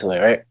 you listen to it,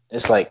 right?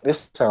 It's like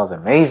this sounds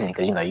amazing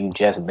because you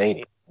just made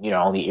it. You're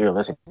the only ear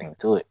listening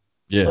to it,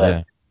 Yeah, but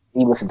yeah.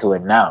 you listen to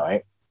it now,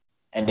 right?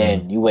 And Mm.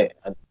 then you wait.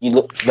 You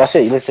look. That's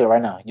it. You listen to it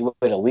right now. You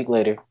wait a week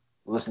later,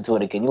 you listen to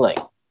it again. You're like,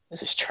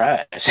 this is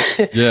trash.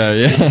 Yeah,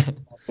 You yeah.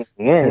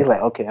 again, he's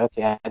like, okay,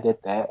 I did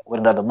that with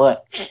another month.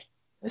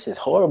 This is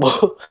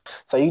horrible.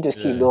 So you just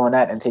keep Yeah. doing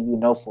that until you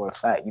know for a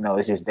fact,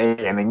 it's just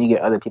there. And then you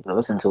get other people to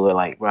listen to it,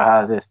 like, bro,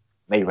 how's this?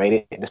 They rate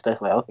it and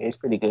stuff like, okay, it's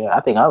pretty good. I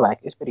think I like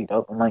it. It's pretty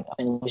dope. I'm like, I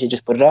think we should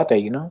just put it out there.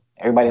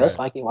 Everybody else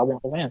Right. like it. Why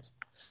won't the fans?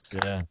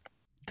 Yeah.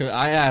 'Cause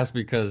I asked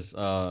because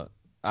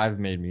I've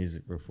made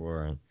music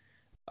before and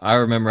I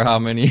remember how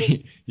many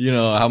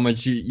how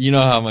much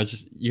how much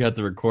you have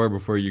to record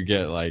before you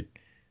get like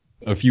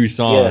a few Yeah,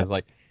 songs.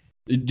 Like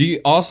do you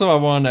also I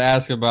wanted to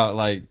ask about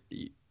like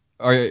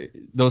are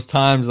those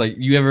times like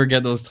you ever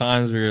get those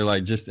times where you're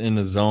like just in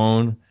the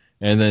zone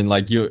and then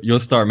like you'll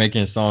start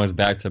making songs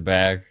back to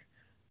back.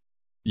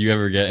 You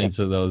ever get yeah.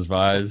 into those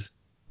vibes?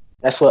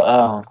 That's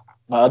what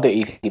my other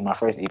EP, my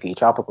first EP,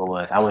 Tropical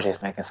was. I was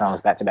just making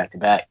songs back to back to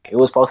back. It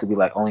was supposed to be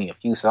like only a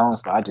few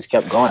songs, but I just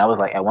kept going. I was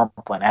like, at one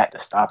point, I had to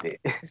stop it.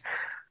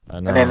 I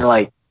And then know.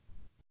 like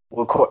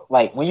record,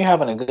 like when you're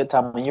having a good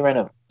time, when you're in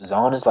a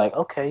zone, it's like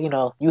okay,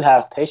 you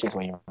have patience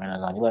when you're in a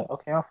zone. You're like,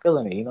 okay, I'm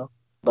feeling it.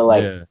 But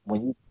like Yeah.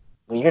 when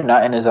you're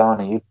not in a zone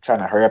and you're trying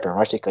to hurry up and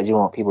rush it because you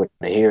want people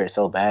to hear it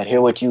so bad,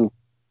 hear what you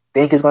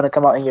think is going to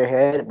come out in your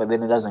head, but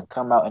then it doesn't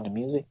come out in the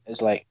music.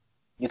 It's like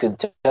you can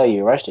tell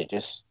you rushed it.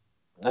 Just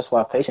that's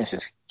why patience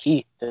is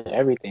key to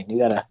everything. You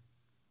gotta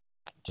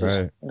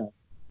just Right. you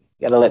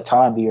gotta let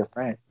time be your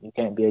friend. You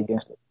can't be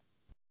against it.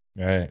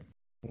 Right.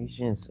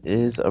 patience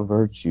is a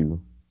virtue,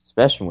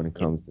 especially when it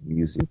Yeah, comes to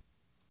music,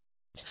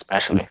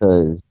 especially.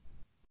 because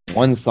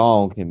one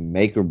song can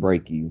make or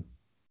break you.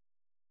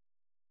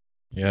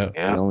 Yeah.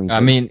 Yeah. I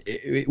mean,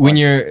 when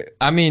you're,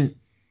 I mean,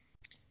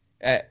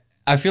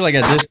 I feel like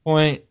at this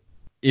point,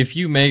 if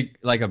you make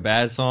like a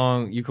bad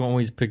song, you can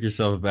always pick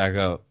yourself back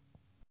up.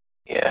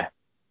 Yeah.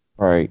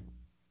 Right.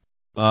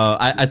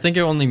 I think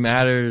it only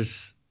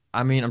matters.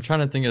 I mean, I'm trying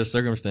to think of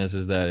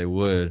circumstances that it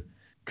would.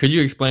 Could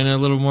you explain it a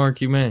little more,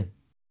 Q-Man?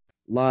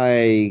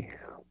 Like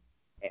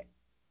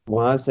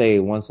when I say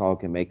one song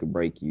can make or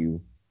break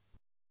you,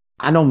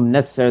 I don't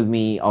necessarily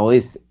mean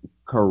it's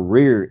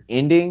career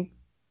ending,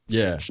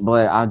 Yeah.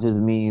 but I just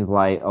means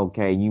like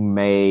okay, you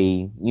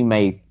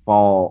may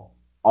fall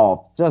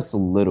off just a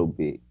little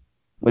bit,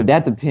 but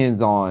that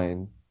depends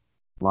on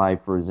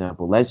like for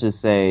example, let's just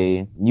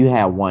say you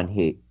had one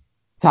hit,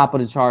 top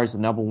of the charts,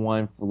 number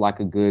one for like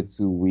a good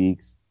 2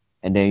 weeks,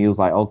 and then you was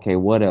like okay,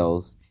 what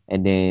else?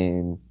 And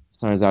then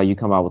turns out you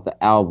come out with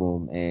the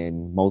album,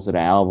 and most of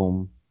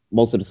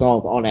the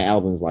songs on the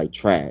album is like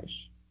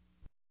trash.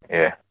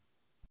 Yeah.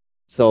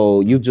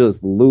 So you'll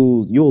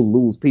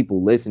lose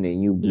people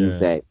listening. You lose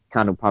that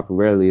kind of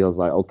popularity. I was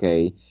like,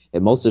 okay,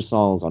 if most of the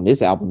songs on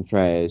this album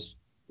trash,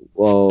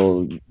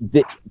 well,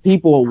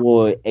 people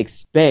would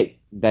expect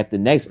that the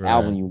next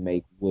album you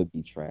make would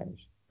be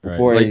trash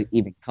before it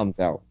even comes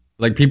out.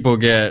 Like people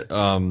get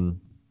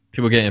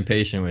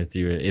impatient with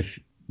you if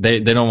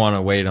they don't want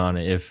to wait on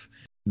it. If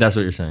that's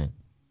what you're saying.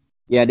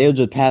 Yeah, they'll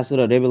just pass it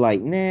up. They'll be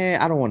like, nah,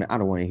 I don't want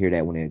to hear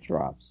that when it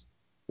drops.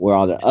 Where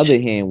on the other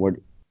hand, where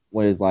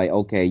it's like,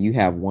 okay, you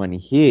have one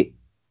hit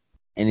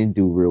and it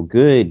do real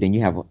good. Then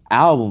you have an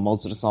album.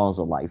 Most of the songs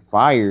are like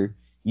fire.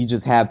 You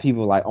just have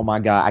people like, oh my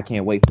god, I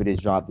can't wait for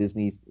this drop.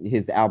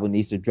 His album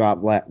needs to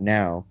drop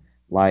now.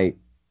 Like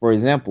for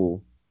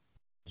example,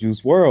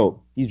 Juice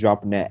World, he's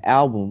dropping that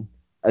album,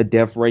 A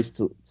Death Race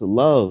to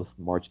Love,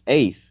 March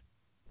 8th.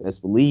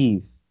 Best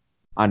believe.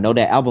 I know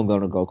that album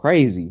gonna go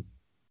crazy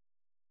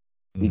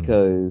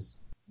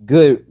because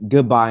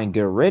Goodbye and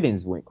Good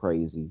Riddance went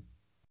crazy,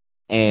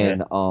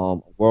 and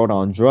World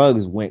on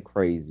Drugs went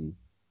crazy.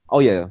 Oh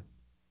yeah.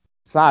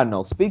 Side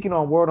note, speaking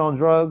on World on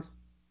Drugs,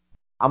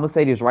 I'm gonna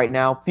say this right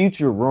now: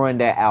 Future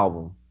ruined that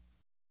album.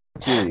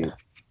 Period.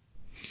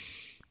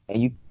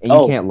 And you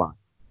can't lie.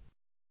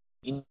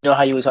 You know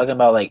how you were talking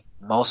about like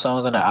most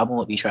songs on the album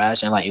would be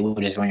trash and like it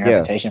would just ruin your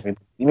reputation for. You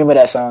remember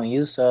that song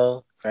 "You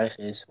So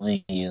Precious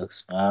When You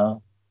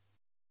Smile"?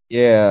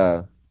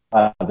 Yeah.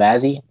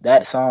 Bazzy.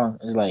 That song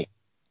is like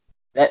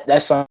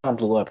that song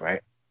blew up,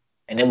 right?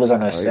 And it was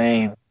on the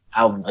same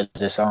album as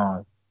the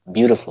song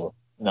 "Beautiful."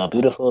 No,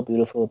 beautiful,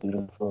 beautiful,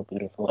 beautiful,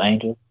 beautiful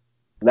angel.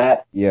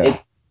 Like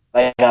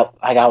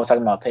I was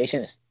talking about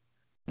Patience.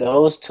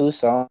 Those two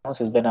songs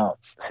has been out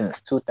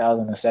since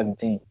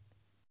 2017.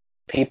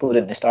 People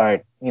didn't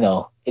start, it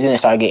didn't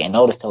start getting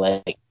noticed till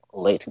like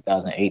late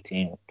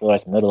 2018,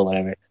 towards the middle or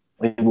whatever.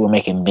 People were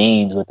making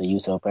memes with the "You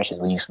So Precious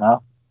When You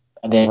Smile,"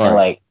 and then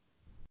like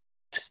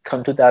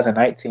come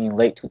 2019,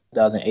 late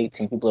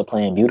 2018, people are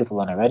playing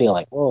 "Beautiful" on the radio.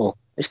 Like, whoa,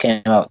 this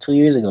came out 2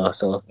 years ago.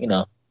 So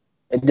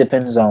it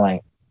depends on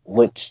like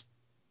which.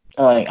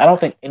 Like, I don't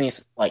think any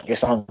like your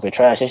songs are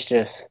trash. It's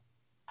just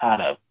how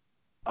the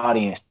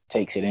audience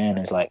takes it in.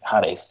 It's like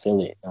how they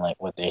feel it and like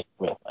what they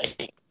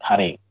like, how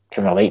they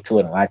can relate to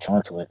it and latch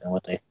onto it and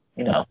what they.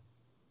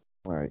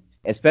 Right.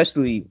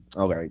 Especially,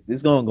 okay, this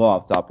is gonna go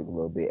off topic a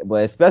little bit,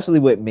 but especially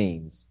with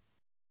memes.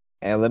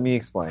 And let me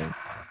explain.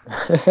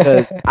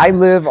 Because I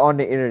live on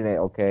the internet,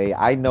 okay?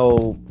 I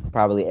know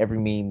probably every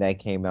meme that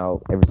came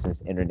out ever since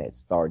the internet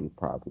started,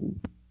 probably.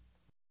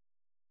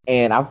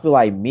 And I feel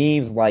like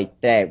memes like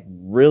that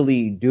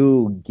really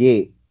do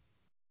get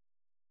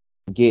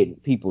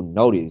people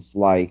noticed.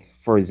 Like,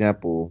 for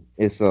example,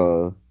 it's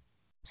a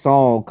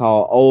song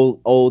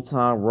called Old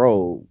Time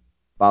Road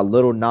by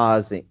Lil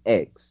Nas and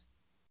X.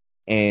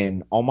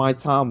 And on my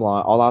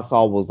timeline, all I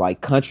saw was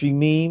like country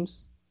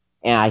memes.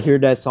 And I hear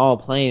that song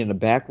playing in the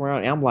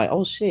background. And I'm like,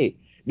 oh shit,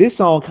 this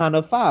song kind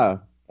of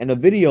fire. And the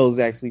video is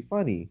actually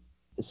funny.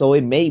 So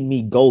it made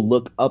me go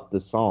look up the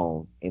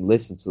song and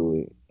listen to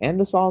it. And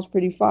the song's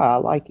pretty fire. I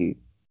like it.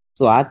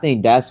 So I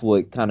think that's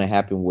what kind of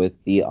happened with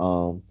the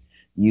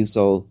You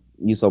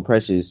So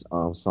Precious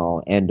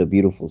song and the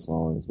Beautiful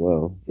song as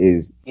well.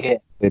 Is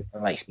with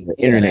like the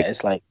internet.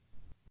 It's like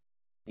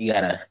you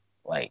gotta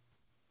like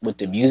with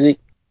the music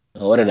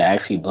in order to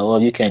actually blow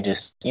up. You can't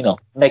just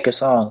make a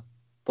song,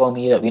 blow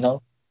me up.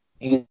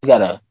 You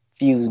gotta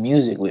fuse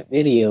music with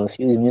videos,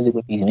 fuse music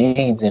with these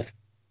memes,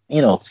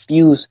 and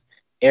fuse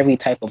every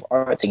type of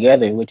art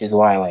together. Which is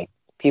why like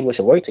people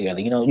should work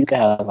together. You can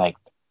have like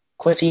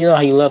Quincy. You know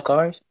how you love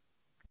cars,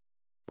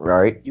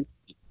 right?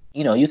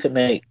 You could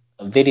make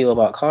a video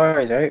about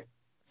cars, right?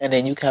 And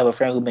then you can have a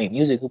friend who make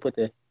music who put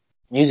the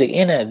music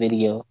in that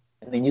video,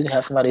 and then you can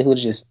have somebody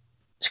who's just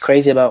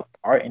crazy about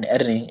art and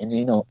editing, and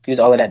fuse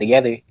all of that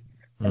together,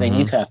 and then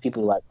you can have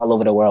people like all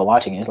over the world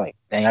watching it. It's like,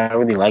 dang, I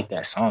really like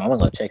that song. I'm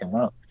gonna go check them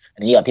out.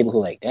 And then you got people who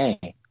like, dang,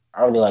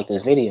 I really like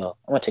this video.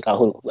 I'm gonna check out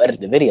who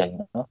edited the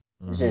video.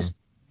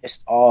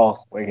 It's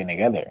all working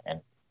together, and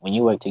when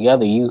you work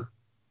together, you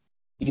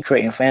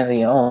creating fans of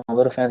your own,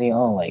 little fans of your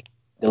own. Like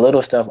the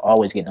little stuff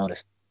always get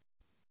noticed.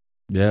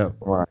 Yeah.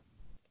 Right.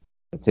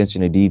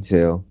 Attention to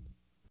detail.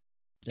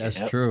 That's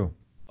Yep. true.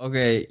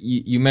 Okay,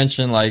 you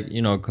mentioned like,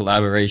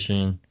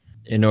 collaboration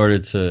in order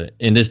to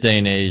in this day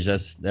and age,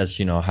 that's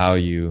how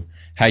you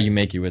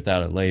make it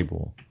without a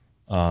label.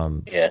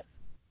 Um Yeah.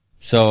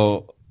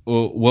 so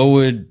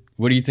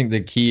what do you think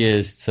the key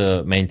is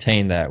to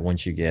maintain that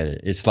once you get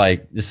it? It's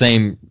like the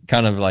same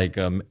kind of like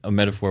a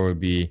metaphor would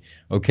be,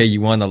 okay,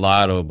 you won the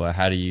lotto, but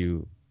how do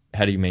you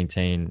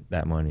maintain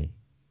that money?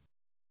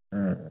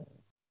 Mm.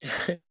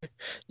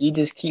 You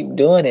just keep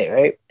doing it,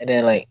 right? And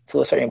then, like,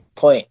 to a certain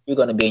point, you're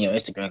gonna be in your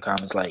Instagram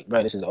comments like,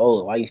 "Bro, this is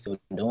old. Why you still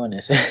doing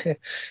this?"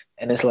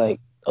 And it's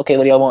like, okay,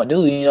 what do y'all want to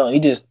do? You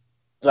just,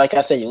 like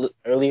I said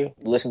earlier, you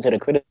listen to the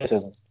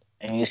criticisms,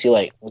 and you see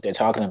like what they're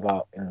talking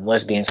about and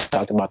what's being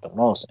talked about the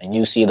most, and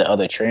you see the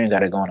other trends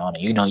that are going on,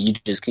 and you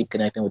just keep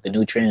connecting with the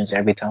new trends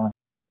every time.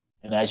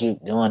 And as you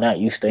doing that,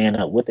 you staying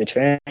up with the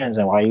trends,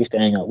 and while you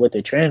staying up with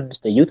the trends,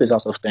 the youth is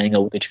also staying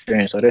up with the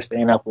trends, so they're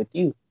staying up with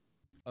you.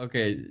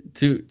 Okay,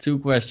 two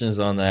questions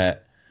on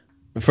that.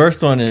 The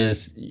first one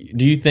is,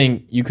 do you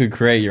think you could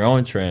create your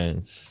own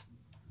trends?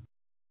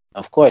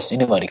 Of course,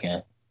 anybody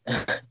can.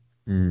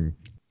 Mm.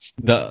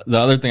 The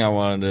other thing I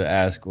wanted to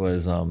ask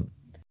was, what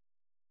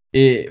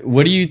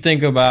do you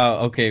think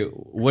about? Okay,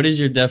 what is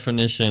your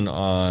definition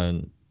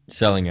on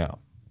selling out?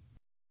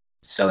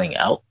 Selling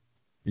out.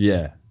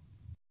 Yeah.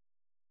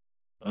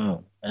 I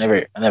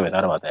never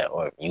thought about that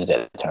or used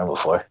that term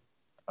before.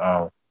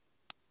 Um,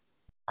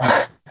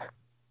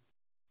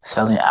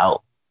 selling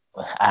out.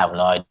 I have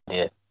no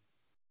idea.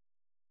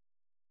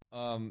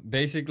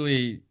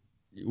 Basically,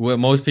 what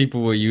most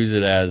people will use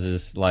it as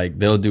is like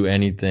they'll do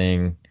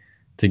anything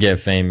to get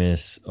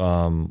famous,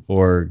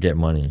 or get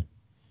money.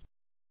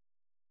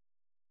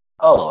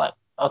 Oh, like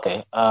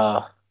okay.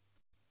 And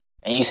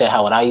you said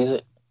how would I use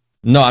it?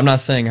 No, I'm not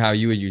saying how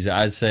you would use it.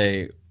 I'd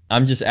say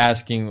I'm just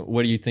asking,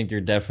 what do you think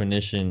your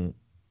definition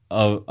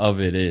of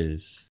it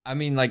is? I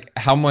mean, like,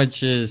 how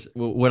much is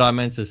what I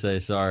meant to say?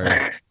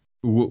 Sorry.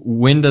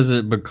 When does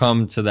it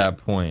become to that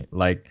point?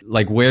 Like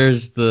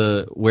where's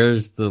the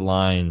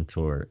line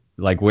toward?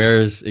 Like,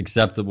 where's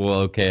acceptable?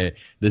 Okay,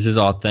 this is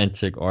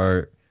authentic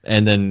art,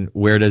 and then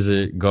where does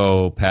it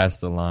go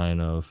past the line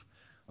of,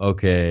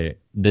 okay,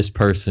 this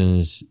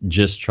person's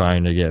just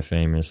trying to get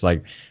famous?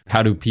 Like,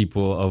 how do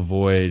people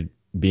avoid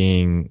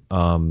being,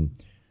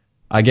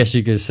 I guess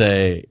you could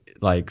say,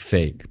 like,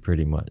 fake,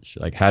 pretty much?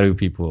 Like, how do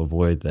people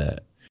avoid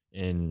that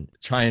in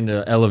trying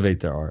to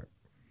elevate their art?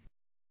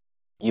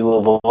 You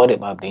avoid it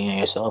by being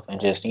yourself and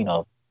just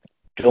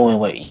doing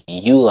what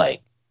you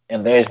like.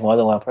 And there's more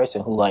than one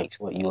person who likes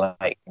what you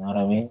like. You know what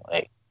I mean?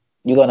 Like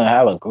you're gonna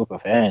have a group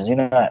of fans. You're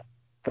not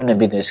gonna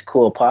be this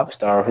cool pop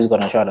star who's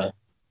gonna try to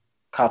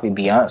copy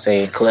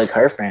Beyonce and collect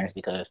her fans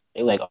because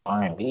they like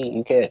R&B.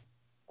 You can't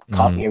Hmm.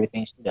 copy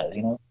everything she does.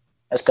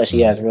 That's because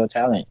she has real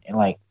talent. And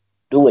like,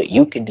 do what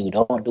you can do.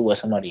 Don't do what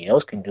somebody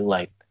else can do.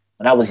 Like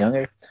when I was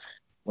younger,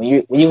 when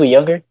you were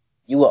younger,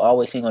 you would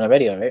always sing on the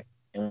radio, right?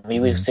 And when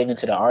you were Hmm. singing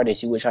to the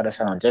artist, you would try to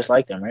sound just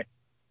like them, right?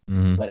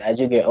 Hmm. But as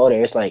you get older,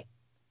 it's like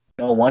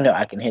no wonder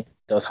I can hit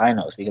those high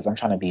notes because I'm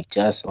trying to be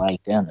just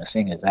like them and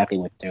sing exactly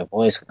with their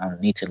voice. I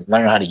need to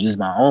learn how to use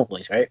my own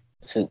voice, right?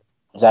 It's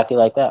exactly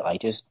like that. Like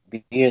just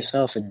be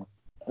yourself. And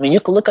I mean, you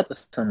can look up to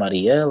somebody,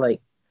 yeah,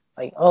 like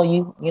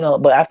oh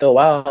but after a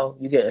while,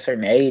 you get a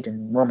certain age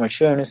and more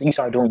mature, and you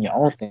start doing your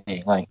own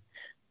thing. Like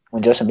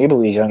when Justin Bieber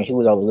was younger, he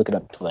was always looking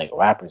up to like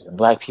rappers and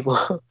black people,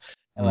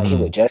 and like he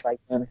Hmm. would dress like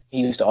them.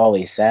 He used to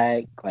always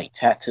sag, like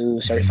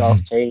tattoos, shirts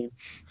off, chains.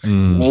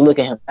 And Hmm. you look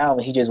at him now,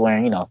 and he's just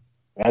wearing,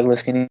 regular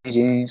skinny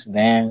jeans,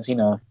 Vans,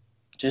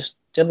 just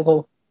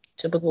typical,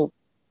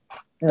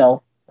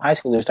 high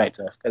schoolers type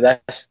stuff.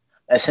 Because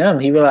that's him.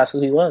 He realized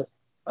who he was.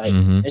 Like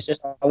Hmm. it's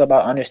just all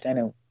about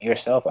understanding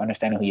yourself,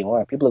 understanding who you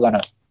are. People are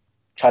gonna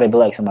try to be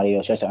like somebody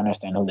else just to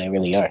understand who they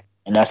really are,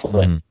 and that's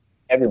what Hmm.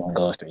 everyone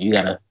goes through. You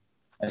gotta.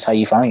 That's how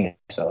you find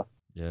yourself.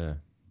 Yeah.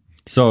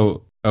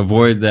 So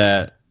avoid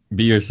that.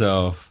 Be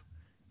yourself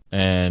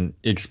and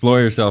explore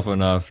yourself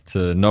enough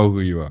to know who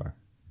you are.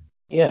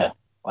 Yeah,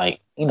 like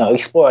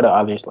explore the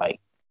others. Like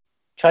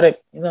try to,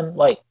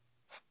 like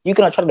you're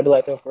gonna try to be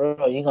like them for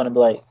real. You're gonna be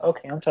like,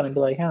 okay, I'm trying to be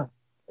like him.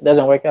 It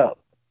doesn't work out.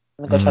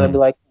 I'm gonna try to be Hmm.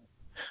 like him.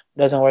 It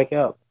doesn't work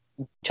out.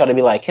 Try to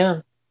be like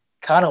him,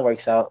 kind of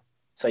works out.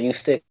 So you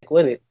stick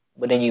with it,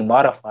 but then you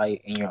modify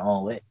it in your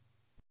own way.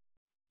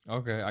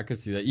 Okay, I could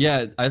see that.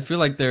 Yeah, I feel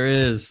like there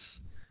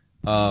is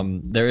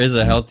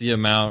a healthy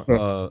amount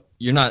of,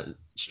 you're not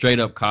straight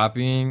up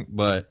copying,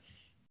 but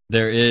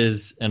there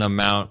is an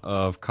amount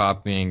of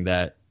copying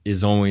that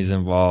is always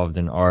involved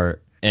in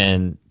art.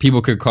 And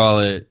people could call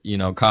it,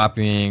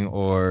 copying,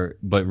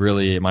 but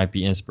really it might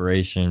be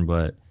inspiration.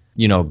 But,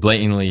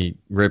 blatantly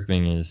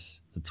ripping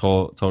is a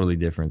totally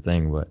different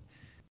thing. But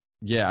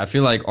yeah, I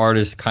feel like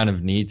artists kind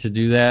of need to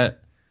do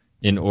that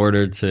in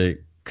order to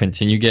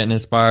continue getting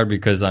inspired,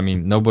 because, I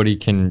mean, nobody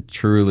can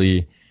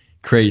truly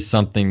create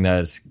something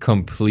that's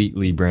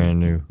completely brand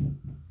new.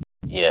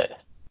 Yeah,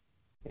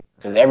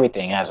 because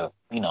everything has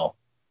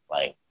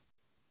like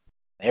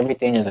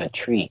everything is a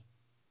tree.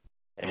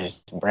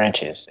 There's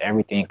branches.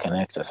 Everything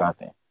connects to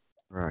something.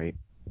 Right.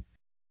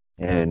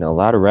 And a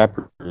lot of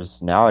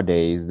rappers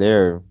nowadays,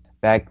 they're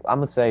back, I'm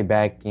gonna say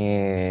back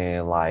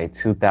in like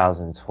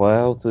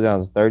 2012,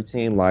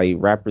 2013, like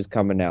rappers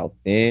coming out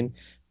then,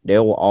 they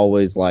will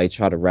always like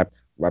try to rap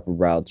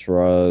about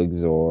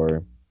drugs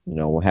or,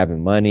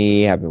 having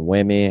money, having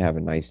women,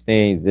 having nice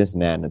things, this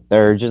and that and the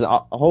third, just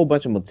a whole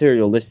bunch of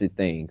materialistic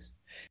things.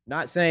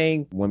 Not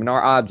saying women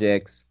are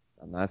objects.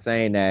 I'm not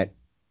saying that.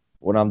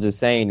 What I'm just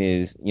saying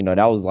is,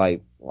 that was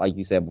like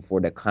you said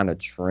before, that kind of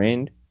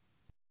trend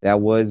that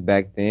was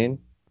back then.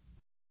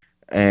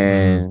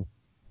 Mm-hmm. And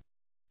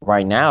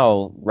right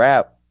now,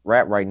 rap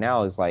right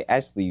now is like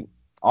actually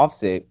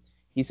Offset.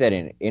 He said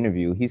in an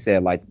interview, he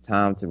said like the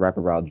time to rap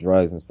about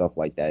drugs and stuff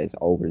like that is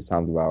over. It's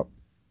time to about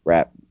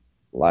rap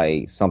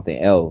like something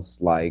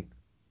else. Like,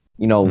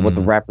 what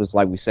the Mm-hmm. rappers,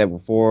 like we said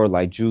before,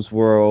 like Juice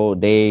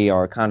World, they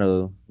are kind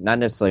of not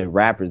necessarily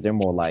rappers. They're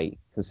more like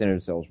consider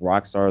themselves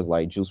rock stars,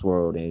 like Juice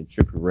World and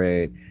Trippie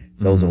Redd.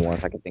 Those are the Mm-hmm.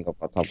 ones I can think of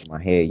off the top of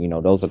my head.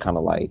 Those are kind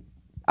of like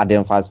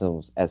identify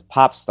themselves as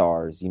pop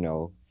stars.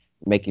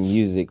 Making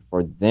music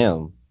for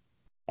them.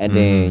 And Mm-hmm.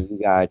 then you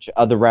got your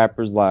other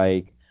rappers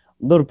like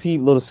Little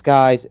Peep, Little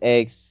Skies,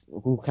 X,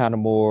 who kind of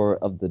more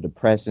of the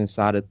depressing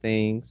side of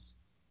things.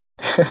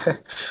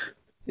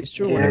 It's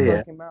true. When Yeah, they Mm-hmm. yeah.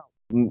 first came out,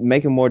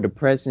 making more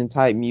depressing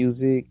type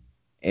music,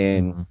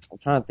 and Mm-hmm. I'm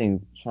trying to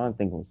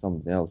think of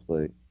something else,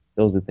 but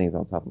those are things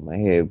on top of my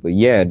head. But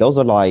yeah, those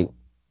are like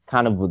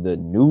kind of the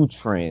new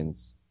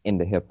trends in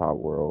the hip hop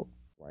world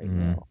right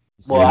Mm-hmm. now.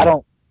 Well, I Yeah.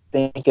 don't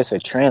think it's a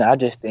trend. I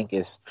just think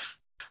it's,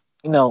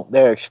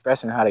 they're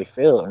expressing how they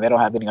feel and they don't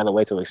have any other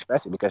way to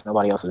express it because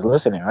nobody else is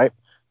listening, right?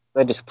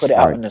 They just put it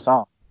out Right, in the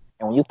song.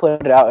 And when you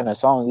put it out in a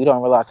song, you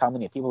don't realize how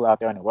many people out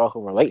there in the world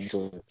who are relating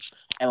to it.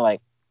 And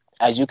like,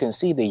 as you can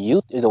see, the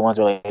youth is the ones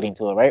relating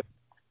to it, right?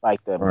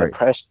 Like the right,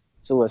 depression,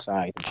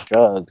 suicide, the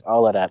drugs,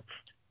 all of that.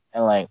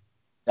 And like,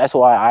 that's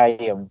why I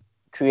am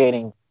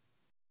creating,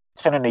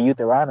 turning the youth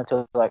around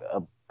into like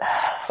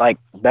like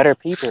better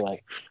people.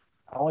 Like,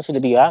 I want you to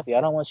be happy.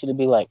 I don't want you to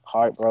be like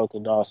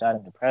heartbroken, all sad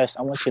and depressed.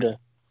 I want you to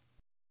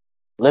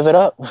live it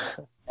up.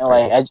 And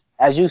right, like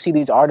as you see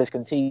these artists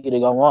continue to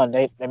go on,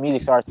 their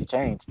music starts to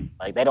change.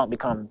 Like they don't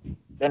become,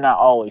 they're not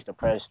always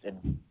depressed and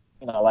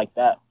like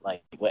that.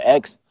 Like with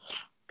X,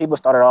 people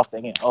started off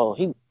thinking, oh,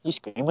 he's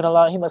screaming a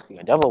lot. He must be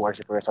a devil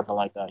worshiper or something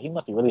like that. He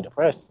must be really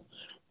depressed.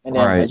 And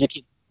then right, as you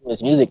keep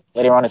his music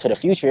later on into the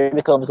future, it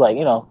becomes like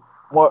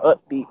more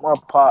upbeat, more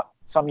pop,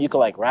 something you could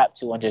like rap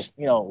to and just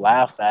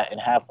laugh at and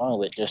have fun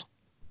with. Just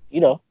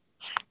you know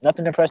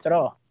nothing depressed at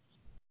all.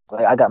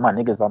 Like I got my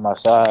niggas by my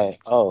side.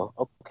 Oh,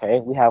 okay,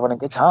 we having a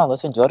good time.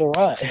 Let's enjoy the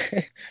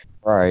ride.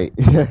 right.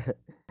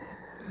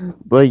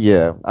 But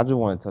yeah, I just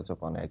want to touch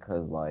up on that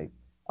because like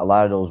a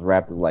lot of those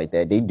rappers like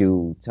that, they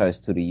do touch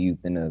to the youth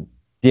in a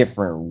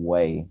different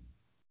way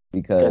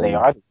Because they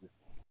are, because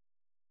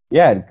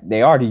yeah,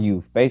 they are the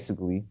youth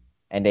basically,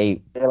 and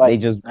they they're they like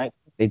just nice.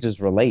 they just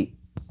relate.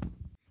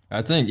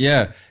 I think,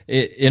 yeah,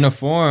 in a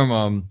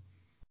form,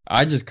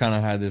 I just kind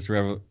of had this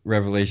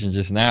revelation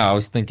just now. I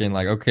was thinking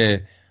like,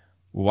 okay,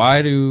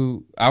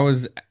 I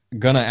was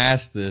gonna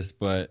ask this,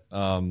 but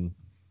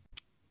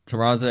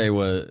Teronté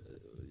was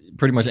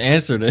pretty much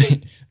answered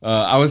it.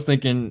 I was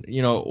thinking,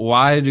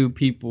 why do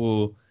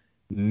people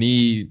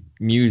need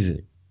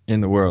music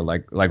in the world?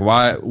 Like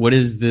why? What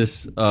is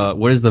this?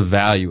 What is the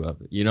value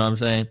of it? You know what I'm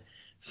saying?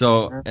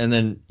 So, Mhm. and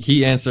then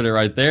he answered it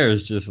right there.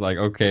 It's just like,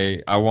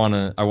 okay, I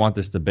want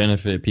this to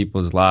benefit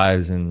people's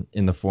lives in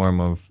the form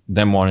of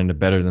them wanting to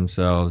better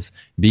themselves,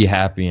 be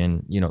happy,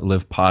 and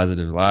live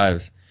positive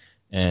lives.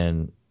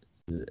 And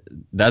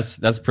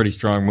that's pretty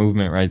strong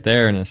movement right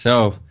there in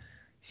itself.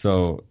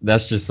 So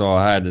that's just all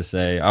I had to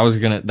say.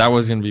 That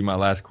was gonna be my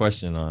last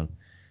question on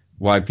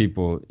why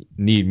people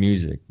need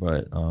music,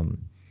 but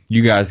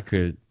you guys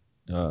could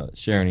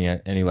share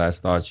any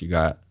last thoughts you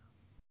got.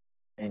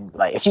 And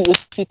like if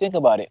you think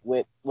about it,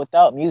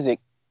 without music,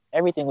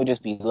 everything would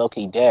just be low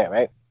key dead,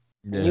 right?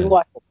 When you Yeah,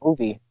 watch a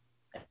movie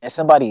and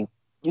somebody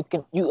you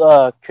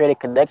create a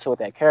connection with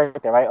that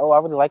character, right? Oh, I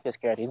really like this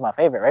character. He's my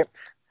favorite, right?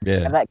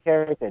 yeah, And that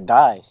character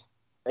dies.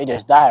 They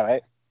just die,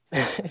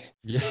 right?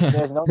 yeah,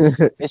 There's no.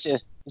 It's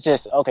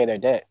just okay. They're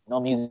dead. No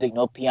music,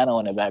 no piano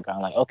in the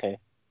background. Like okay,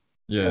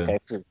 yeah. okay,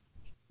 cool.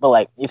 But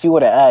like if you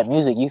were to add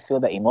music, you feel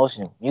that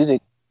emotion.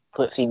 Music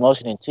puts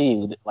emotion into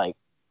you, like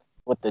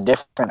with the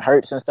different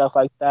hertz and stuff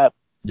like that.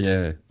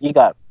 Yeah. You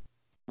got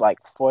like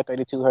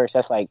 432 hertz.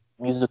 That's like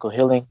musical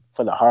healing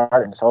for the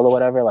heart and soul or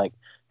whatever. Like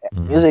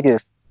Hmm. music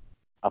is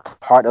a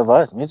part of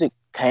us. Music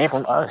came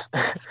from us.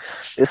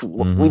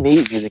 We Hmm.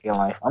 need music in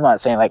life. I'm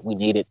not saying like we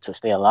need it to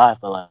stay alive,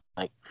 but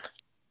like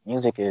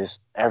music is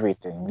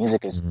everything.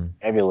 Music is Hmm.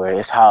 everywhere.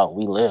 It's how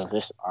we live.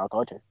 It's our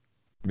culture.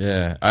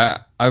 Yeah,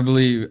 I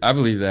believe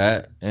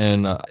that,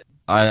 and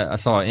I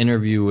saw an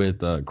interview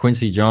with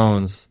Quincy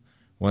Jones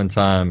one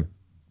time,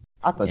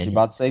 I thought you and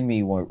about to say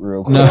me one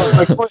real quick. no, I was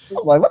like,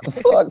 what the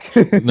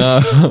fuck?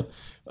 no,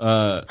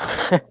 uh,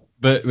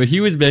 but he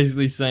was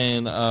basically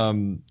saying,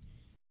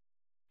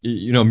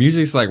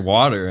 music's like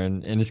water,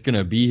 and it's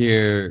gonna be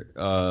here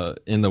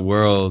in the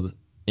world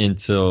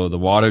until the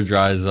water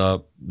dries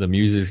up. The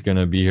music's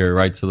gonna be here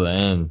right to the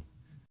end.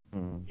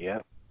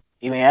 Yep.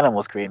 Even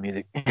animals create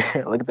music.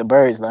 Look at the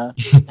birds, man.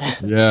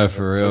 Yeah,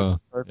 for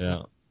real.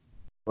 Yeah.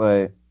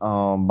 But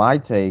my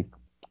take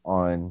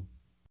on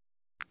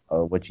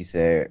what you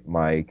said,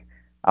 Mike,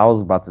 I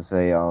was about to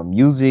say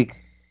music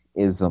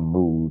is a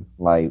mood.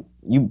 Like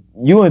you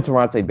and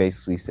Teronté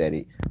basically said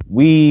it.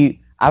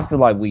 I feel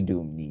like we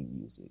do need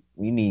music.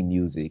 We need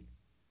music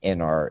in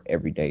our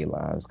everyday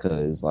lives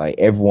because like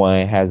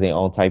everyone has their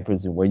own type of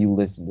person. Where you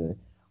listen to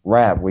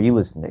rap, where you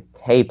listen to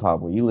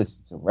K-pop, where you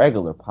listen to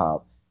regular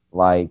pop,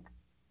 like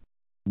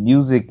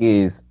music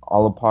is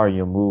all a part of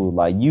your mood.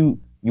 Like you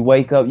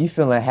wake up, you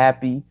feeling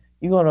happy,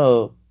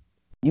 you're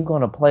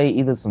gonna play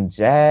either some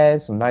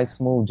jazz, some nice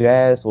smooth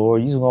jazz, or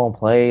you're just gonna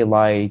play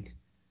like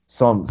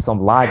some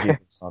Logic or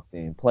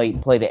something. Play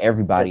the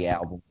Everybody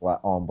album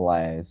on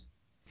blast.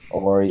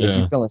 Or if you're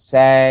Yeah. feeling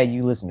sad,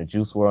 you listen to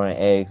Juice WRLD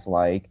and X.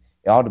 Like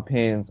it all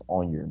depends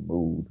on your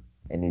mood,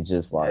 and it's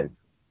just like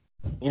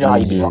You know how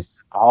you be walking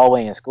just the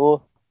hallway in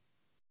school,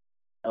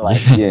 and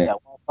like yeah, that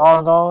one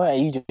song going,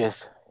 and you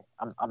just,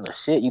 I'm the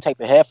shit. You take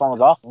the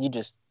headphones off, and you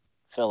just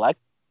feel like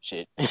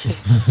shit. You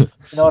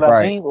know what I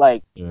right. mean?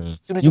 Like Yeah.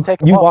 as soon as you You take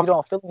them you off, you walk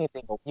don't feel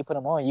anything. But when you put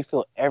them on, you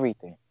feel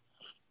everything.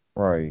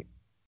 right.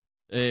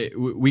 Hey,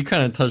 we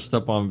kind of touched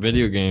up on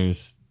video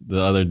games the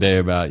other day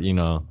about,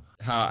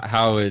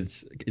 how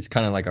it's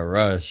kind of like a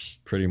rush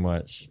pretty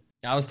much.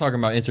 I was talking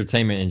about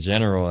entertainment in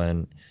general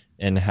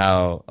and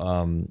how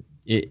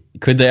it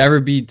could there ever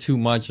be too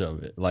much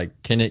of it? Like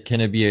can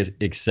it be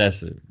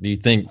excessive? Do you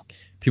think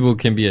people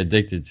can be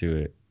addicted to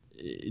it?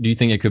 Do you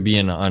think it could be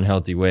in an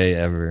unhealthy way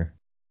ever?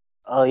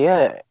 Oh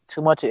yeah,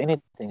 too much of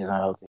anything is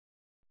unhealthy.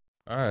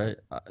 All right.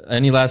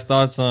 Any last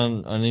thoughts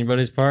on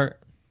anybody's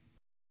part?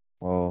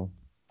 Well,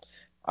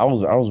 I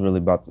was really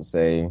about to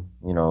say,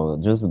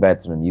 just back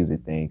to the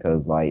music thing,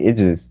 because like it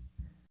just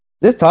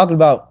talking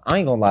about, I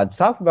ain't gonna lie,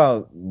 talking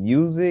about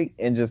music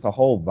and just the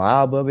whole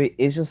vibe of it,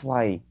 it's just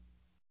like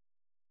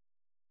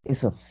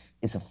it's a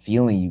it's a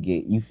feeling you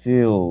get. You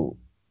feel,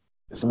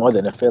 It's more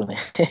than a feeling.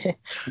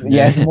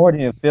 yeah, it's Yeah. more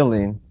than a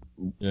feeling,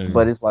 Yeah.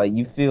 but it's like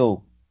you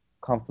feel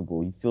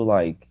comfortable. You feel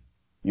like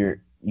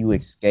you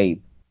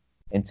escape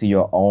into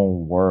your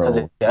own Because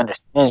world. it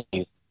understands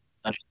you.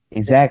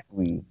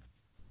 Exactly.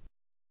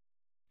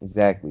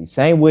 Exactly.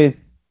 Same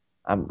with,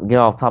 I'm getting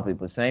off topic,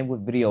 but same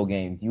with video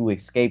games. You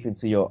escape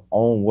into your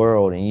own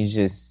world and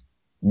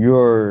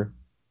you're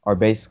are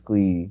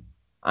basically,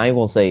 I ain't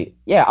gonna say,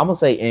 yeah, I'm gonna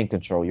say in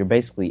control. You're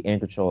basically in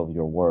control of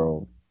your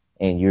world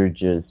and you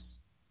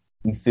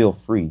feel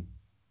free.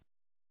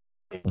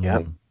 It's Yep.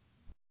 like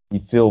you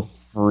feel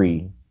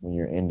free when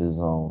you're in the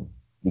zone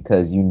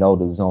because you know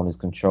the zone is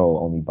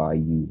controlled only by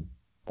you.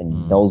 And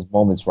Mm. those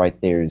moments right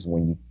there is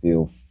when you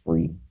feel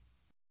free.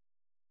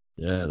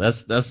 Yeah,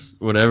 that's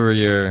whatever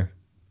your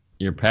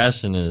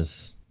passion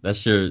is.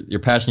 That's your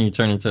passion you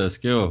turn into a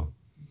skill.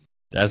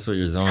 That's what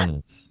your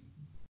zone is.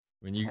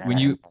 When you when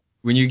Yeah. you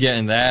when you get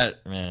in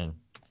that, man,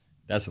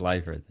 that's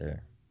life right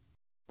there.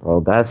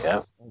 Bro, Yep.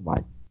 oh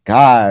my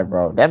God,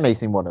 bro. That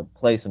makes me want to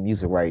play some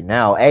music right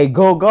now. Hey,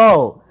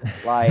 go.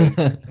 Like,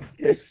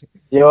 Yo,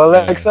 Yeah,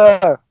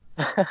 Alexa.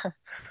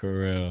 for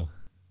real.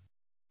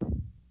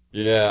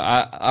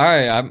 Yeah, all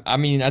right. I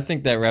mean, I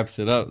think that wraps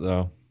it up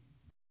though.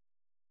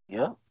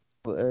 Yep.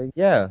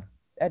 yeah,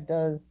 that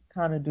does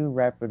kind of do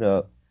wrap it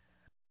up.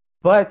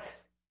 But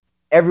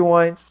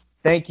everyone,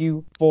 thank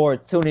you for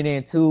tuning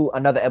in to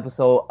another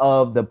episode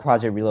of the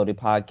Project Reloaded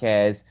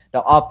podcast,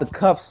 the Off the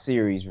Cuff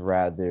series,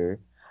 rather.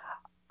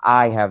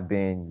 I have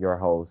been your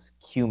host,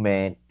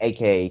 Q-Man,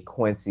 aka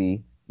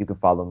Quincy. You can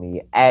follow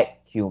me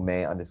at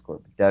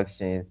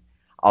QMan_production.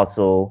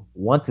 Also,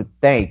 want to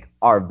thank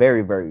our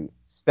very, very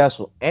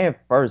special and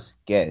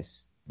first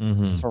guest,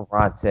 Mm-hmm.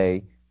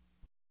 Teronté.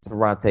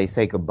 Teronté,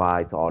 say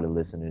goodbye to all the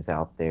listeners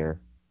out there.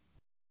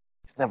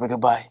 It's never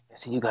goodbye.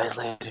 See you guys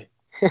later.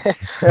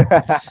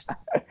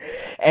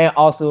 And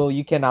also,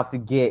 you cannot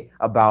forget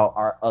about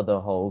our other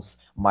host,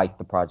 Mike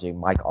the Project.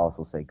 Mike,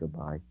 also say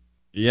goodbye.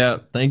 Yeah,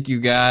 thank you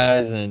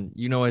guys, and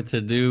you know what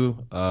to do.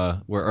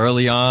 We're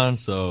early on,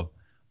 so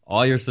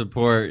all your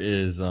support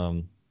is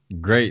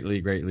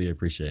greatly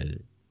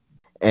appreciated.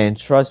 And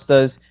trust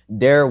us,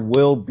 there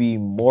will be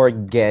more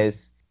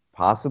guests,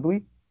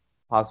 possibly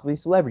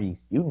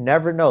celebrities. You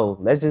never know.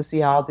 Let's just see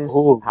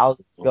Ooh. how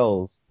this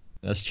goes.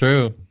 That's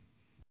true.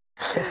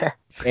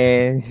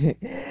 And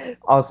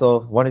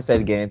also, want to say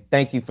it again,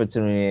 thank you for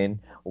tuning in.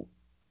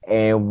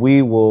 And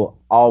we will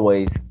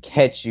always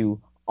catch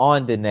you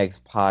on the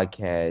next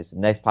podcast. The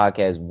next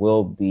podcast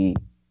will be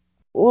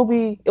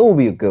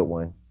a good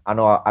one. I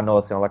know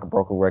it sounds like a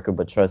broken record,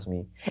 but trust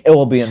me, it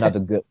will be another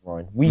good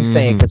one. We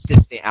staying Mm-hmm.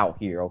 consistent out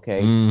here,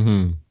 okay?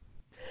 Mm-hmm.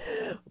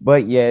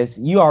 But yes,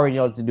 you already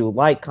know what to do.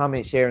 Like,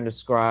 comment, share, and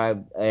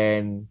subscribe,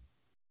 and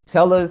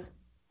tell us.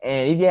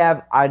 And if you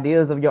have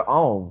ideas of your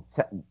own,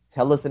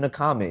 tell us in the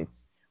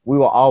comments. We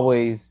will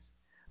always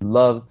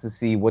love to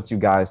see what you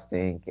guys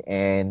think.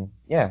 And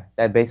yeah,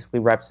 that basically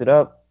wraps it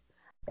up.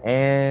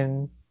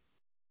 And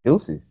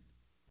deuces.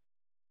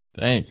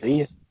 See ya.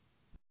 Thanks.